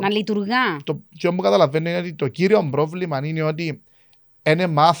σκέφτεται, να λειτουργά. Το που καταλαβαίνω είναι ότι το κύριο πρόβλημα είναι ότι δεν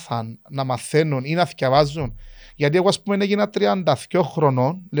μάθαν να μαθαίνουν ή να διαβάζουν. Γιατί εγώ, ας πούμε, έγινα 32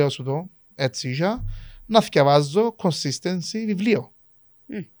 χρονών, λέω σου το, έτσι είχα, να διαβάζω consistency βιβλίο.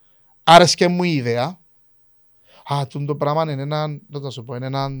 Άρεσκε μου η ιδέα. Το πράγμα είναι ένα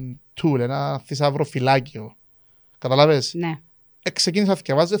tool, ένα θησαυροφυλάκιο. Καταλαβες. Ναι. Ξεκίνησα να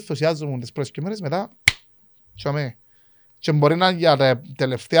διαβάζω, ενθουσιάζομαι τις πρώτες και μέρες, μετά τσαμέ. Και μπορεί να είναι για τα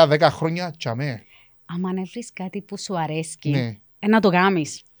τελευταία 10 χρόνια τσαμέ. Άμα να βρεις κάτι που σου αρέσει, να το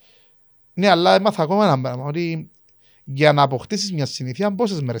κάνεις. Ναι, αλλά έμαθα ακόμα ένα πράγμα, ότι για να αποκτήσεις μια συνήθεια,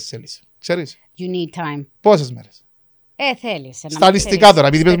 πόσες μέρες θέλεις, ξέρεις. You need time. Πόσες μέρες. Θέλεις. Στατιστικά τώρα,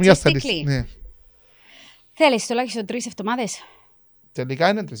 επειδή πες μια στατιστική. Ναι. Θέλεις τουλάχιστον 3 εβδομάδες. Τελικά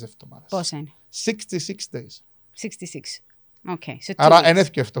είναι 3 εβδομάδες. Πόσα είναι. 66 days. 66. Okay, so 2 Άρα, weeks. δεν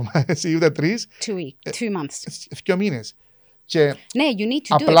έφτιαξε εσύ ούτε 3. 2 months. 2 μήνες. Και Ναι, you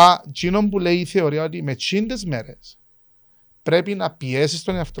need to do it. απλά, εκείνο που λέει η θεωρία ότι με 2 μέρες πρέπει να πιέσεις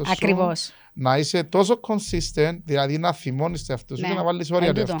τον εαυτό σου. Ακριβώς. Να είσαι τόσο consistent, δηλαδή να θυμώνεις τον εαυτό σου και να βάλεις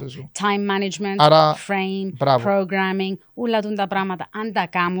όρια τον εαυτό σου. Time management, Άρα, frame, μπράβο. programming, όλα τα πράγματα. Αν τα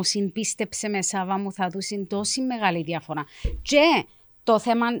κάμουν, πίστεψε με, Σάβα μου, θα δουν τόση μεγάλη διαφορά. Και το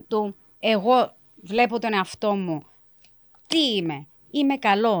θέμα του, εγώ βλέπω τον εαυτό μου, τι είμαι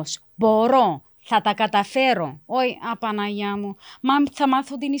καλός, μπορώ, θα τα καταφέρω. Όχι, Παναγιά μου, μα θα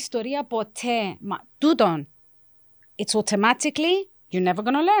μάθω την ιστορία ποτέ. Μα τούτον, it's automatically, you're never gonna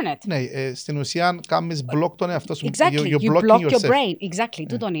learn it. Ναι, στην ουσία κάνεις block τον εαυτό σου. Exactly, You're you blocking block your yourself. brain. Exactly,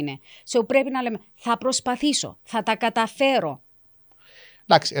 τούτον είναι. So πρέπει να λέμε, θα προσπαθήσω, θα τα καταφέρω.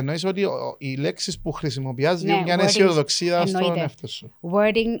 Εντάξει, εννοείς ότι οι λέξεις που χρησιμοποιάς Ναι, δίνουν μια wording, αισιοδοξία στον εννοείται. εαυτό σου.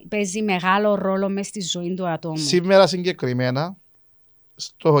 Wording παίζει μεγάλο ρόλο μες στη ζωή του ατόμου. Σήμερα συγκεκριμένα,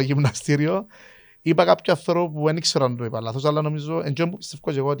 στο γυμναστήριο, είπα κάποιο άνθρωπο που δεν ήξερα αν το είπα λάθος, αλλά νομίζω, εντός που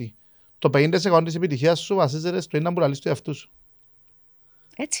πιστεύω και εγώ ότι το 50% της επιτυχίας σου βασίζεται στο να μπουραλείς του εαυτού σου.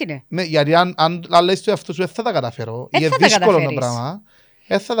 Έτσι είναι. Ναι, γιατί αν λες του εαυτού σου, δεν θα τα καταφέρω. Δεν Είναι θα τα δύσκολο το καταφέρεις. πράγμα.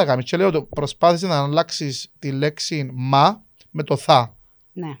 Δεν θα τα κάνεις. Και λέω, προσπάθησε να αλλάξεις τη λέξη μα με το θα.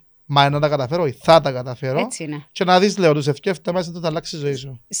 Ναι, Μα να τα καταφέρω ή θα τα καταφέρω. έτσι είναι. Και να δεις, λέω, τους ευκέφτα μέσα θα αλλάξει η ζωή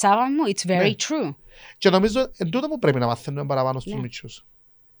σου. Σάβα μου, it's very Ναι. true. Και νομίζω, εν τούτο που πρέπει να μαθαίνουμε παραπάνω στους Ναι. μητσούς.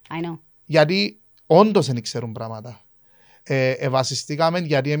 I know. Γιατί όντως δεν ξέρουν πράγματα. Βασιστήκαμε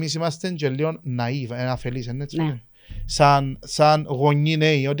γιατί εμείς είμαστε και λίγο ναΐβ, αφελείς, είναι έτσι. Ναι. Σαν γονείς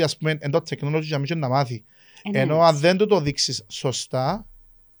νέοι, ότι ας πούμε εν το technology για μην να μάθει. Ναι. Ενώ αν δεν του το δείξεις σωστά,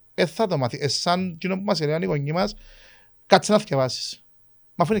 θα το μάθει. Σαν κοινό που μας έλεγαν οι γονείς μας, κάτσε να θυκευάσεις.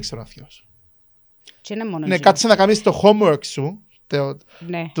 Μα αφού δεν ξέρω να θυκευάσω. Και είναι μόνο Ναι, εκείνο. κάτσε να κάνεις το homework σου,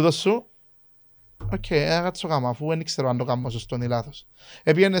 Ναι. τούτο σου. Οκ, να κάτσω γάμα, αφού δεν ξέρω αν το κάνω σωστό ή λάθος.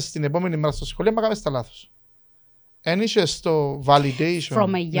 Επήγαινες στην επόμενη μέρα στο σχολείο, μα κάνεις τα λάθος. Εν είσαι στο validation. From a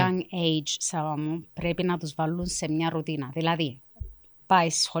Ναι. young age, Σάβα μου, πρέπει να τους βάλουν σε μια ρουτίνα. Δηλαδή, πάει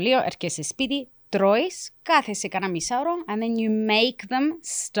στο σχολείο, έρχεσαι σπίτι, τρώεις, κάθεσαι κανένα μισάωρο, and then you make them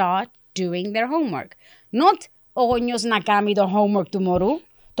start doing their homework. Not ο γονιός να κάνει το homework του μωρού,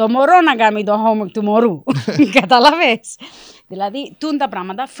 το μωρό να κάνει το homework του μωρού. Καταλαβες. Δηλαδή, τούν τα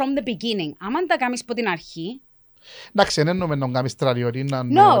πράγματα from the beginning. Άμα τα κάνεις από την αρχή, Εντάξει, δεν εννοούμε να κάνεις στρατιωτήνα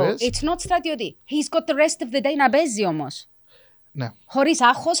με no, ώρες. it's not στρατιωτή. He's got the rest of the day να παίζει όμως. Ναι. Χωρίς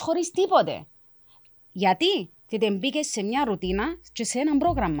άγχος, χωρίς τίποτε. Γιατί? Γιατί μπήκες σε μια ρουτίνα και σε ένα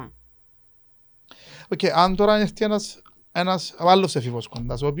πρόγραμμα. Οκ, αν τώρα έρθει ένας άλλος εφήβος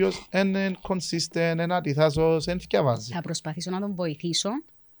κοντά, ο οποίος είναι consistent, είναι ατιθάσος, δεν θυκευάζει. Θα προσπαθήσω να τον βοηθήσω.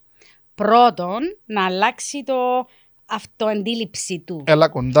 Πρώτον, να αλλάξει το αυτοαντίληψη του. Έλα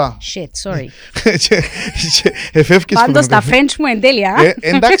κοντά. Shit, sorry. Εφεύκεις Πάντως τα French μου εν τέλεια.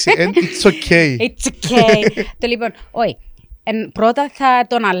 Εντάξει, it's okay. It's okay. Το λοιπόν, όχι. Πρώτα θα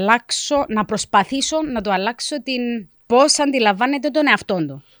τον αλλάξω, να προσπαθήσω να το αλλάξω πώς αντιλαμβάνεται τον εαυτόν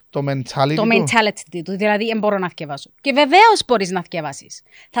του. Το mentality Το του. mentality του, δηλαδή δεν μπορώ να θυκευάσω. Και βεβαίως μπορείς να θυκευάσεις.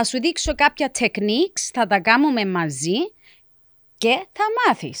 Θα σου δείξω κάποια techniques, θα τα κάνουμε μαζί και θα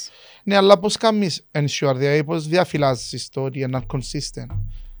μάθεις. Ναι, αλλά πώς κάνεις ensure, δηλαδή πώς διαφυλάσσεις το ότι είναι consistent.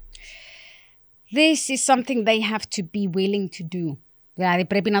 This is something they have to be willing to do. Δηλαδή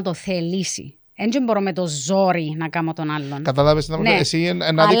πρέπει να το θελήσει. Δεν μπορώ με το ζόρι να κάνω τον άλλον. Κατάλαβες, Ναι. εσύ να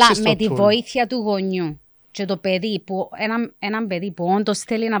Αλλά δείξεις με το τη tool. βοήθεια του γονιού και το παιδί που, έναν παιδί που όντως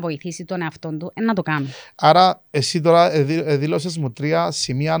θέλει να βοηθήσει τον εαυτόν του, να το κάνει. Άρα εσύ τώρα δήλωσες μου 3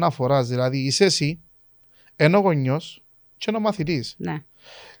 σημεία αναφοράς, δηλαδή είσαι εσύ, ένα γονιός και ένα μαθητής. Ναι.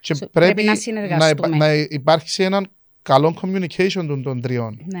 Και πρέπει να συνεργαστούμε. να υπάρξει έναν καλό communication των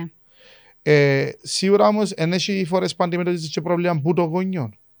τριών. Ναι. Σίγουρα όμως δεν έχει φορές που αντιμετωπίζεις και πρόβλημα που το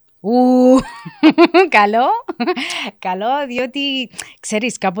γονιών. Καλό. Καλό, διότι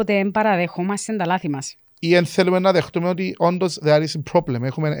ξέρεις, κάποτε δεν παραδεχόμαστε τα λάθη μας. Ή αν θέλουμε να δεχτούμε ότι όντως there is a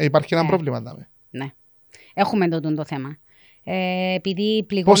problem. Υπάρχει ένα πρόβλημα. Ναι. Έχουμε το θέμα. Επειδή Πώς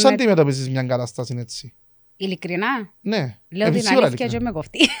πληγώνουμε. αντιμετωπίζεις μια κατάσταση έτσι? Ειλικρινά. Ναι. Λέω την σίγουρα αλήθεια και ειλικρινά. με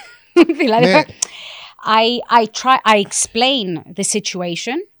κοφτεί. Δηλαδή, Ναι. I explain the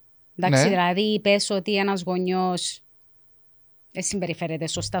situation. Εντάξει, Ναι. δηλαδή πες ότι ένας γονιός δεν συμπεριφέρεται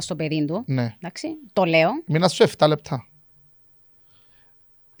σωστά στο παιδί του. Ναι. Εντάξει, το λέω. Μείνα σου 7 λεπτά.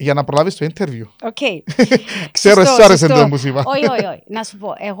 Για να προλάβεις το interview. Οκ. Ξέρω, Σωστό, εσύ άρεσε σωστό. το που σου είπα. Όχι. Να σου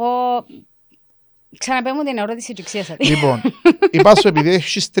πω, εγώ ξαναπέμουν την ερώτηση και ξέρετε. Λοιπόν, είπα σου επειδή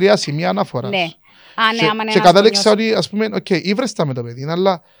έχεις 3 σημεία αναφοράς. Ναι. Α, ναι, άμα είναι Και ένας κατάληξα γονιός. ότι, ας πούμε, ήβρες τα με το παιδί,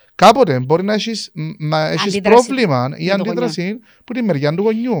 αλλά κάποτε μπορεί να έχεις πρόβλημα ή με το αντίδραση που τη μεριά του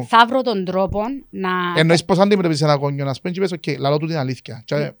γονιού. Θα βρω τον τρόπο να. Εννοείς πώς αντιμετωπίζεις ένα γονιό, να σπένει και πες, οκ, λαλώ του την αλήθεια.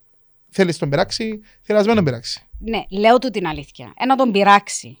 Θέλεις τον πειράξει, θέλεις να τον πειράξει. Ναι, λέω του την αλήθεια. Να τον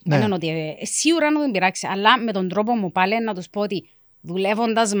πειράξει. Ναι. Ότι, σίγουρα να τον πειράξει, αλλά με τον τρόπο μου πάλι να τους πω ότι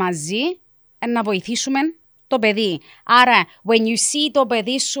δουλεύοντας μαζί να βοηθήσουμε το παιδί. Άρα, when you see το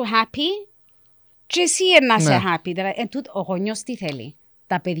παιδί σου happy, και εσύ να είσαι happy. Ο γονιός τι θέλει?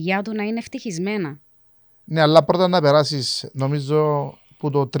 Τα παιδιά του να είναι ευτυχισμένα. Ναι, αλλά πρώτα να περάσεις, νομίζω, που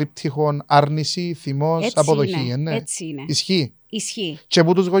το τρίπτυχο άρνηση, θυμός, έτσι αποδοχή. Είναι, ναι. έτσι είναι. Ισχύει. Και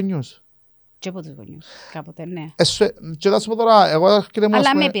από τους γονιούς. Και από τους γονιούς, κάποτε, ναι. Και θα σου πω τώρα, εγώ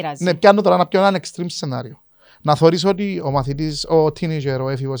αλλά με πειράζει. Ναι, πιάνω τώρα να πιάνω ένα extreme σενάριο. Να θεωρείς ότι ο μαθητής, ο teenager, ο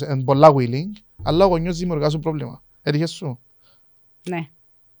έφηβος, είναι πολλά willing, αλλά ο γονιός δημιουργά σου πρόβλημα. Έτυχες σου? Ναι.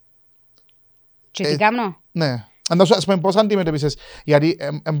 Και τι κάνω? Ναι. Ας πούμε πώς αντιμετωπίσεις, γιατί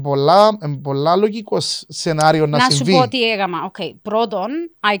είναι πολλά λογικό σενάριο να συμβεί. Να σου πω τι έκανα. Okay. Πρώτον,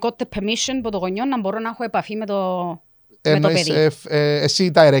 I got the permission από το γονιό να μπορώ να έχω επαφή με το παιδί.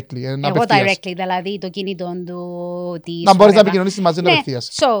 Εσύ directly. Εγώ directly, δηλαδή το κινητό του. Να μπορείς να επικοινωνήσεις μαζί του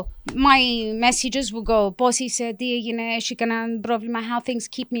απευθείας. So, my messages will go, πώς είσαι, τι έγινε, έχει κανένα πρόβλημα, how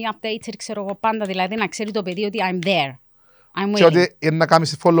things keep me updated, ξέρω εγώ πάντα, δηλαδή να ξέρει το παιδί ότι I'm there. Και ότι να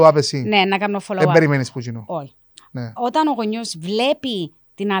κάνεις follow-up εσύ. Ναι, να κάνω follow-up. Δεν περιμένεις που γίνω. Όχι. Ναι. Όταν ο γονιός βλέπει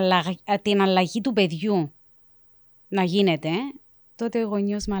την αλλαγή του παιδιού να γίνεται, τότε ο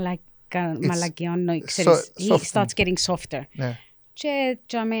γονιός μαλακιώνει, ξέρεις, he starts getting softer. Ναι.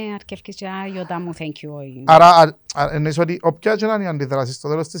 Και με αρκεύκες και γιοντά μου, thank you. Άρα εννοείς ότι όποια και να είναι η αντιδράση στο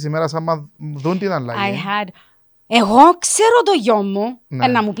τέλος της ημέρας, άμα δουν την αλλαγή. Εγώ ξέρω το γιο μου,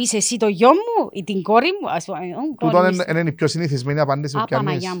 να μου πεις εσύ το γιο μου ή την κόρη μου. Τούτο είναι η πιο συνηθισμένη απάντηση που πιάνεις.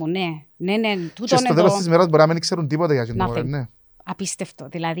 Παναγιά μου, ναι. Και στο τέλος της ημέρας μπορεί να μην ξέρουν τίποτα για την ώρα, ναι. Απίστευτο.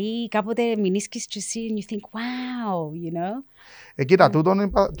 Δηλαδή κάποτε μηνίσκεις και εσύ and you think, wow, you know. Κοίτα,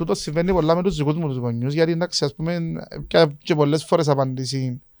 τούτο συμβαίνει πολλά με τους δικούς μου τους γονιούς, γιατί εντάξει, ας πούμε, και πολλές φορές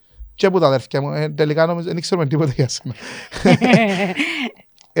απαντήσει και από τα αδέρφια μου, τελικά νομίζω δεν ξέρουμε τίποτα για σένα.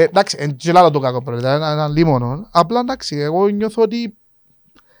 Εντάξει, δεν λέω το κακό πρόβλημα, είναι ένα λίμωνο. Απλά εντάξει, εγώ νιώθω ότι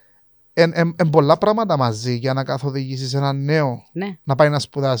είναι πολλά πράγματα μαζί για να καθοδηγήσεις έναν νέο να πάει να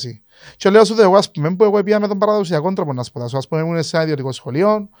σπουδάσει. Και λέω σου εγώ, ας πούμε, που εγώ πήγα με τον παραδοσιακό τρόπο να σπουδάσω. Ας πούμε, ήμουν σε ένα ιδιωτικό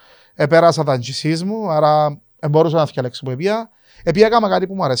σχολείο, πέρασα τα GCs μου, άρα μπορούσα να διαλέξω που πήγα. Πήγα κάμα κάτι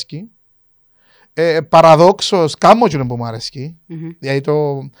που μου αρέσκει. Παραδόξως, κάμω και που μου αρέσκει. Δηλαδή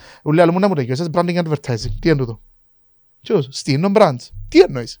το ούλε αλλού μου να μου τελειώσεις, branding advertising. Τι είναι τούτο? Στείνω brands. Τι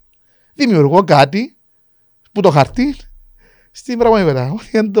εννοείς? Δημιουργώ κάτι που το χαρτί στην πραγματικότητα.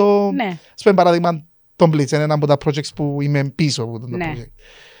 Ας πούμε παράδειγμα τον Blitz, είναι ένα από τα projects που είμαι πίσω από το project.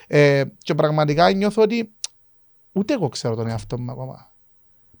 Και πραγματικά νιώθω ότι ούτε εγώ ξέρω τον εαυτό μου ακόμα.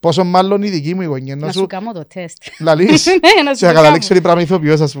 Πόσο μάλλον η δική μου γονιά. Να σου κάνω το τεστ. Λαλείς και να καταλήξω ότι πράγμα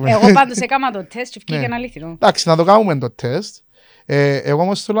ηθοποιός, ας πούμε. Εγώ πάντως έκανα το τεστ και βγήκε ένα αλήθινο. Εντάξει, να το κάνουμε το τεστ. Εγώ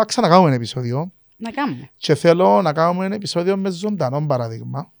όμως θέλω να ξανακάνουμε ένα επεισόδιο. Να κάνουμε. Και θέλω να κάνουμε ένα επεισόδιο με ζωντανό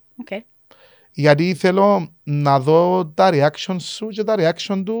παράδειγμα. Okay. Γιατί θέλω να δω τα reaction σου και τα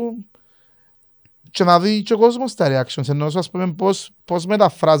reaction του και να δει και ο κόσμος τα reactions. Ενώ ας πούμε πώς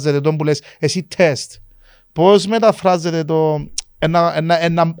μεταφράζεται το που λες εσύ τεστ. Πώς μεταφράζεται το...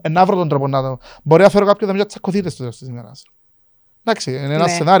 Ένα βρω τον τρόπο να το... Μπορεί να φέρω κάποιον να μην τσακωθείτε στο τέλος της ημέρας. Εντάξει, είναι ένα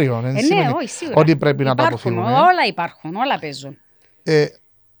σενάριο. Ναι, όχι, σίγουρα. Ότι πρέπει να το αποφύγουμε. Όλα υπάρχουν, όλα παίζουν.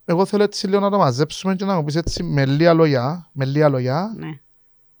 Εγώ θέλω έτσι λίγο να το μαζέψουμε και να μου πεις έτσι με λίγα λόγια. Ναι.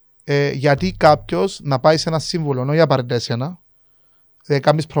 Γιατί κάποιος να πάει σε ένα σύμβουλο, όχι απαραίτητα εσένα,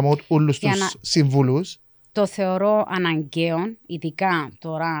 κάνεις promote όλους τους συμβούλους. Το θεωρώ αναγκαίο, ειδικά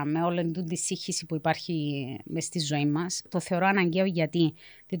τώρα με όλη τη σύγχυση που υπάρχει μες στη ζωή μας. Το θεωρώ αναγκαίο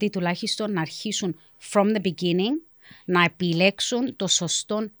διότι τουλάχιστον να αρχίσουν from the beginning να επιλέξουν το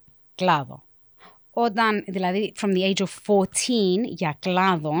σωστό κλάδο. Όταν, δηλαδή, from the age of 14 για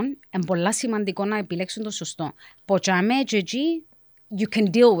κλάδων, είναι πολύ σημαντικό να επιλέξουν το σωστό. Ποτσάμε και εκεί, you can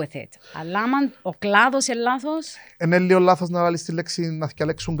deal with it. Αλλά αν ο κλάδος είναι λάθος... Είναι λίγο λάθος να βάλεις τη λέξη να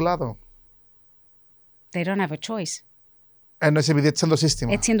διαλέξουν κλάδο. They don't have a choice. Εννοείς επειδή έτσι είναι το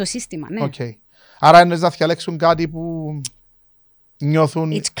σύστημα. Έτσι είναι το σύστημα, ναι. Okay. Άρα εννοείς να διαλέξουν κάτι που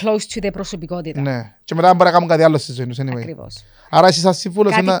νιώθουν... It's close to their προσωπικότητα. Ναι. Και μετά μπορεί να κάνουν κάτι άλλο στη ζωή τους. Anyway. Ακριβώς. Άρα εσύ σαν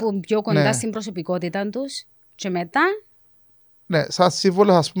σύμβουλος... Κάτι που πιο κοντά στην προσωπικότητα τους και μετά... Ναι, σαν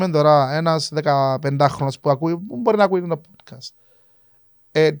σύμβουλος ας πούμε τώρα ένας 15χρονος που μπορεί να ακούει το podcast.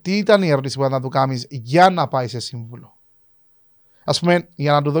 Τι ήταν η ερώτηση που να του κάνεις για να πάει σε σύμβουλο? Ας πούμε,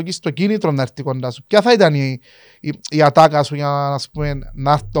 για να του δώσεις το κίνητρο να έρθει κοντά σου. Ποια θα ήταν η ατάκα σου για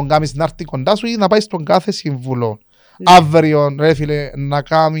να τον κάνεις να έρθει κοντά σου ή να πάει στον κάθε σύμβουλο? αύριο, ρε φίλε, να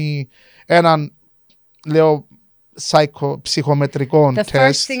κάνει έναν, λέω, ψυχομετρικό τεστ. The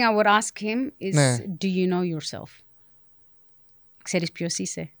first thing I would ask him is, do you know yourself? Ξέρεις ποιος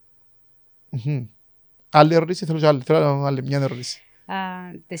είσαι? Άλλη ερώτηση, θέλω άλλη μια ερώτηση.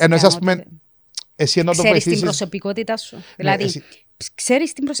 Εννοείς, ας πούμε, εσύ ενώ το βοηθήσεις... Ξέρεις την προσωπικότητά σου. Δηλαδή,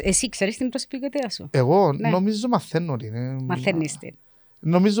 εσύ ξέρεις την προσωπικότητά σου. Εγώ νομίζω μαθαίνω την. Μαθαίνεις την.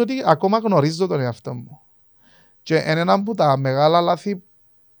 Νομίζω ότι ακόμα γνωρίζω τον εαυτό μου. Και είναι ένα από τα μεγάλα λάθη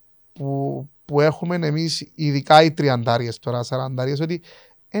που έχουμε εμείς, ειδικά οι 30 τώρα, 40, ότι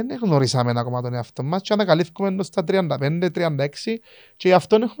δεν γνωρίσαμε ακόμα τον εαυτό μας και ανακαλύφουμε στα 35-36 και γι'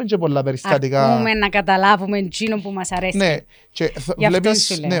 αυτό έχουμε και πολλά περιστατικά. Ακούμε να καταλάβουμε εκείνο που μας αρέσει. Ναι, και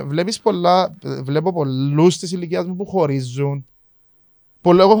βλέπεις πολλά, βλέπω πολλούς της ηλικίας μου που χωρίζουν.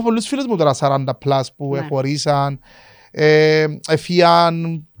 Εγώ έχω πολλούς φίλους μου τώρα 40 πλάς που χωρίσαν,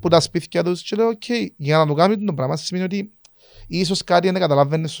 εφίαν που τα σπίτια τους και λέω ok, για να το κάνουμε το πράγμα σημαίνει ότι ίσως κάτι δεν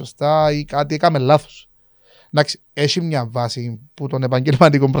καταλαβαίνεις σωστά ή κάτι έκαμε λάθος. Εντάξει, έχει μια βάση που τον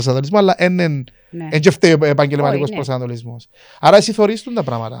επαγγελματικό προσανατολισμό, αλλά δεν φταίει ο επαγγελματικός προσανατολισμός. Άρα εσύ θεωρείς τα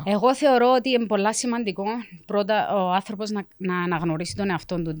πράγματα. Εγώ θεωρώ ότι είναι πολύ σημαντικό πρώτα ο άνθρωπος να αναγνωρίσει τον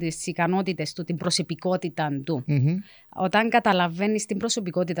εαυτό του, τις ικανότητες του, την προσωπικότητα του. Όταν καταλαβαίνεις την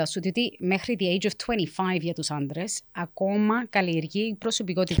προσωπικότητα σου, διότι μέχρι the age of 25 για τους άντρες ακόμα καλλιεργεί η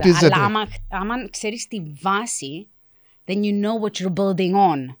προσωπικότητα. Αλλά άμα ξέρεις τη βάση, then you know what you're building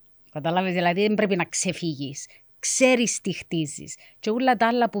on. Καταλάβεις, δηλαδή δεν πρέπει να ξεφύγεις. Ξέρεις τι χτίζεις. Και όλα τα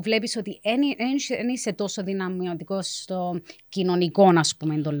άλλα που βλέπεις ότι δεν είσαι τόσο δυναμιωτικός στο κοινωνικό, ας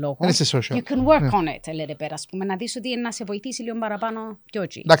πούμε, τον λόγο. Δεν είσαι social. You can work on it, λέτε πέρα, ας πούμε, να δεις ότι να σε βοηθήσει λίγο παραπάνω και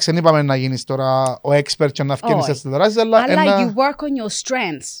όχι. Εντάξει, δεν είπαμε να γίνεις τώρα ο expert και να φτιάξεις στις δράσεις, αλλά you work on your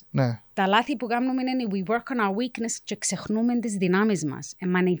strengths. Ναι. Τα λάθη που κάνουμε είναι we work on our weakness και ξεχνούμε τις δυνάμεις μας.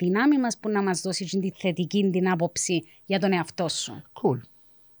 Μα είναι η δυνάμη μας που να μας δώσει τη θετική την άποψη για τον εαυτό σου. Cool.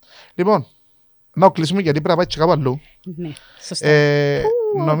 Λοιπόν, να κλείσουμε γιατί πρέπει να πάει και κάπου αλλού. Ναι, σωστά.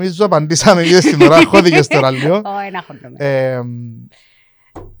 Νομίζω απαντήσαμε και στην ώρα, χώθηκες τώρα λίγο.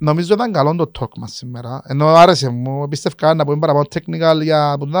 Νομίζω ήταν καλό το talk μας σήμερα. Ενώ άρεσε μου, πίστευκα να πούμε παραπάνω technical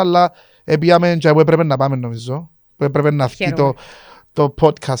για που άλλα. Πήγαμε και που έπρεπε να πάμε νομίζω. Που έπρεπε να βγει το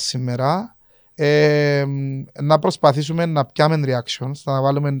podcast σήμερα. Να προσπαθήσουμε να πιάμε reactions, να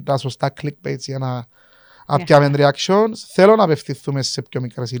βάλουμε τα σωστά clickbaits για να πιάμε reactions. Θέλω να απευθυνθούμε σε πιο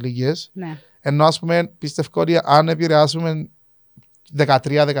μικρές ηλικίες. Ενώ ας πούμε πιστεύω ότι αν επηρεάσουμε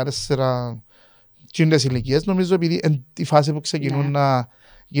 13-14 κοινές ηλικίες, νομίζω επειδή είναι η φάση που ξεκινούν να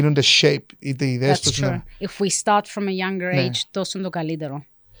γίνονται shape είτε οι ιδέες τους. If we start from a younger age, τόσο το καλύτερο.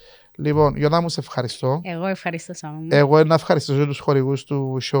 Λοιπόν, Γιώτα μου, σε ευχαριστώ. Εγώ ευχαριστώ, Σάβα μου. Εγώ να ευχαριστήσω τους χορηγούς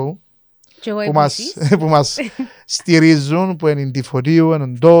του show που μας στηρίζουν, που είναι η Ντιφορίου, είναι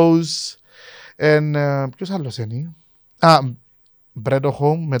ο Dose, ποιος άλλος είναι. Bread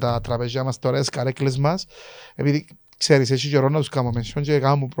Home με τα τραπεζιά μας τώρα, τις καρέκλες μας. Επειδή ξέρεις, έχει καιρό να τους κάνω mention και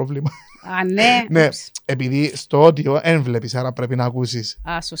κάνω πρόβλημα. Ναι. Ναι, επειδή στο audio δεν βλέπεις, άρα πρέπει να ακούσεις.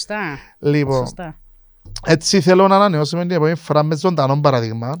 Σωστά. Λοιπόν, έτσι θέλω να ανανεώσουμε την επόμενη φορά με ζωντανό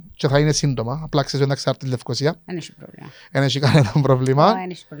παραδείγμα και θα είναι σύντομα. Απλά ξέρεις να ξέρεις τη Λευκοσία. Δεν έχει πρόβλημα. Δεν έχει κανένα πρόβλημα. Δεν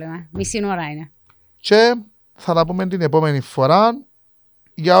έχει πρόβλημα. Μισή ώρα είναι. Και θα τα πούμε την επόμενη φορά.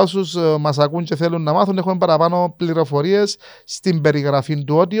 Για όσους μας ακούν και θέλουν να μάθουν, έχουμε παραπάνω πληροφορίες στην περιγραφή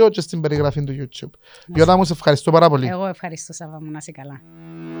του audio και στην περιγραφή του YouTube. Γιώτα μου, σε ευχαριστώ πάρα πολύ. Εγώ ευχαριστώ, Σάβα μου, να είσαι καλά.